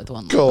 I've slept with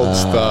one. Gold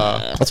star.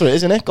 That's what it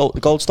is, isn't it?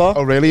 Gold Star?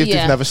 Oh really? You've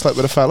Yeah. never slept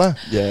with a fella?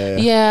 Yeah.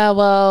 Yeah,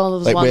 well, there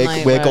was Like, one we're,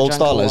 night we're where I Gold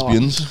drank Star a lot.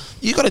 lesbians.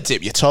 You got to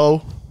dip your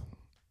toe.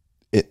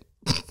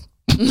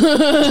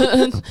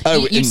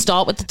 You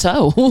start with the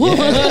toe. Toe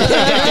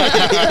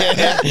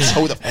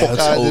the fuck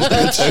out of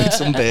this. I told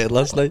some beer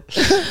last night.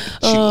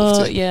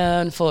 Yeah,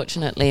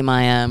 unfortunately,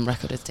 my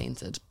record is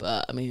tainted.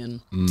 But I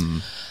mean,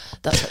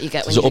 that's what you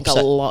get when Does you it drink a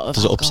upset, lot of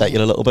does it upset you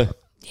a little bit?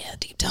 Yeah,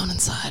 deep down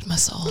inside my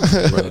soul.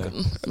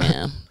 Broken.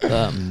 Yeah.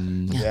 But,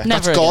 Yeah, never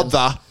that's God,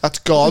 again. That's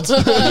God.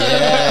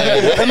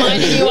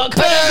 Reminding you what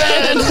could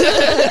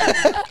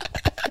have been.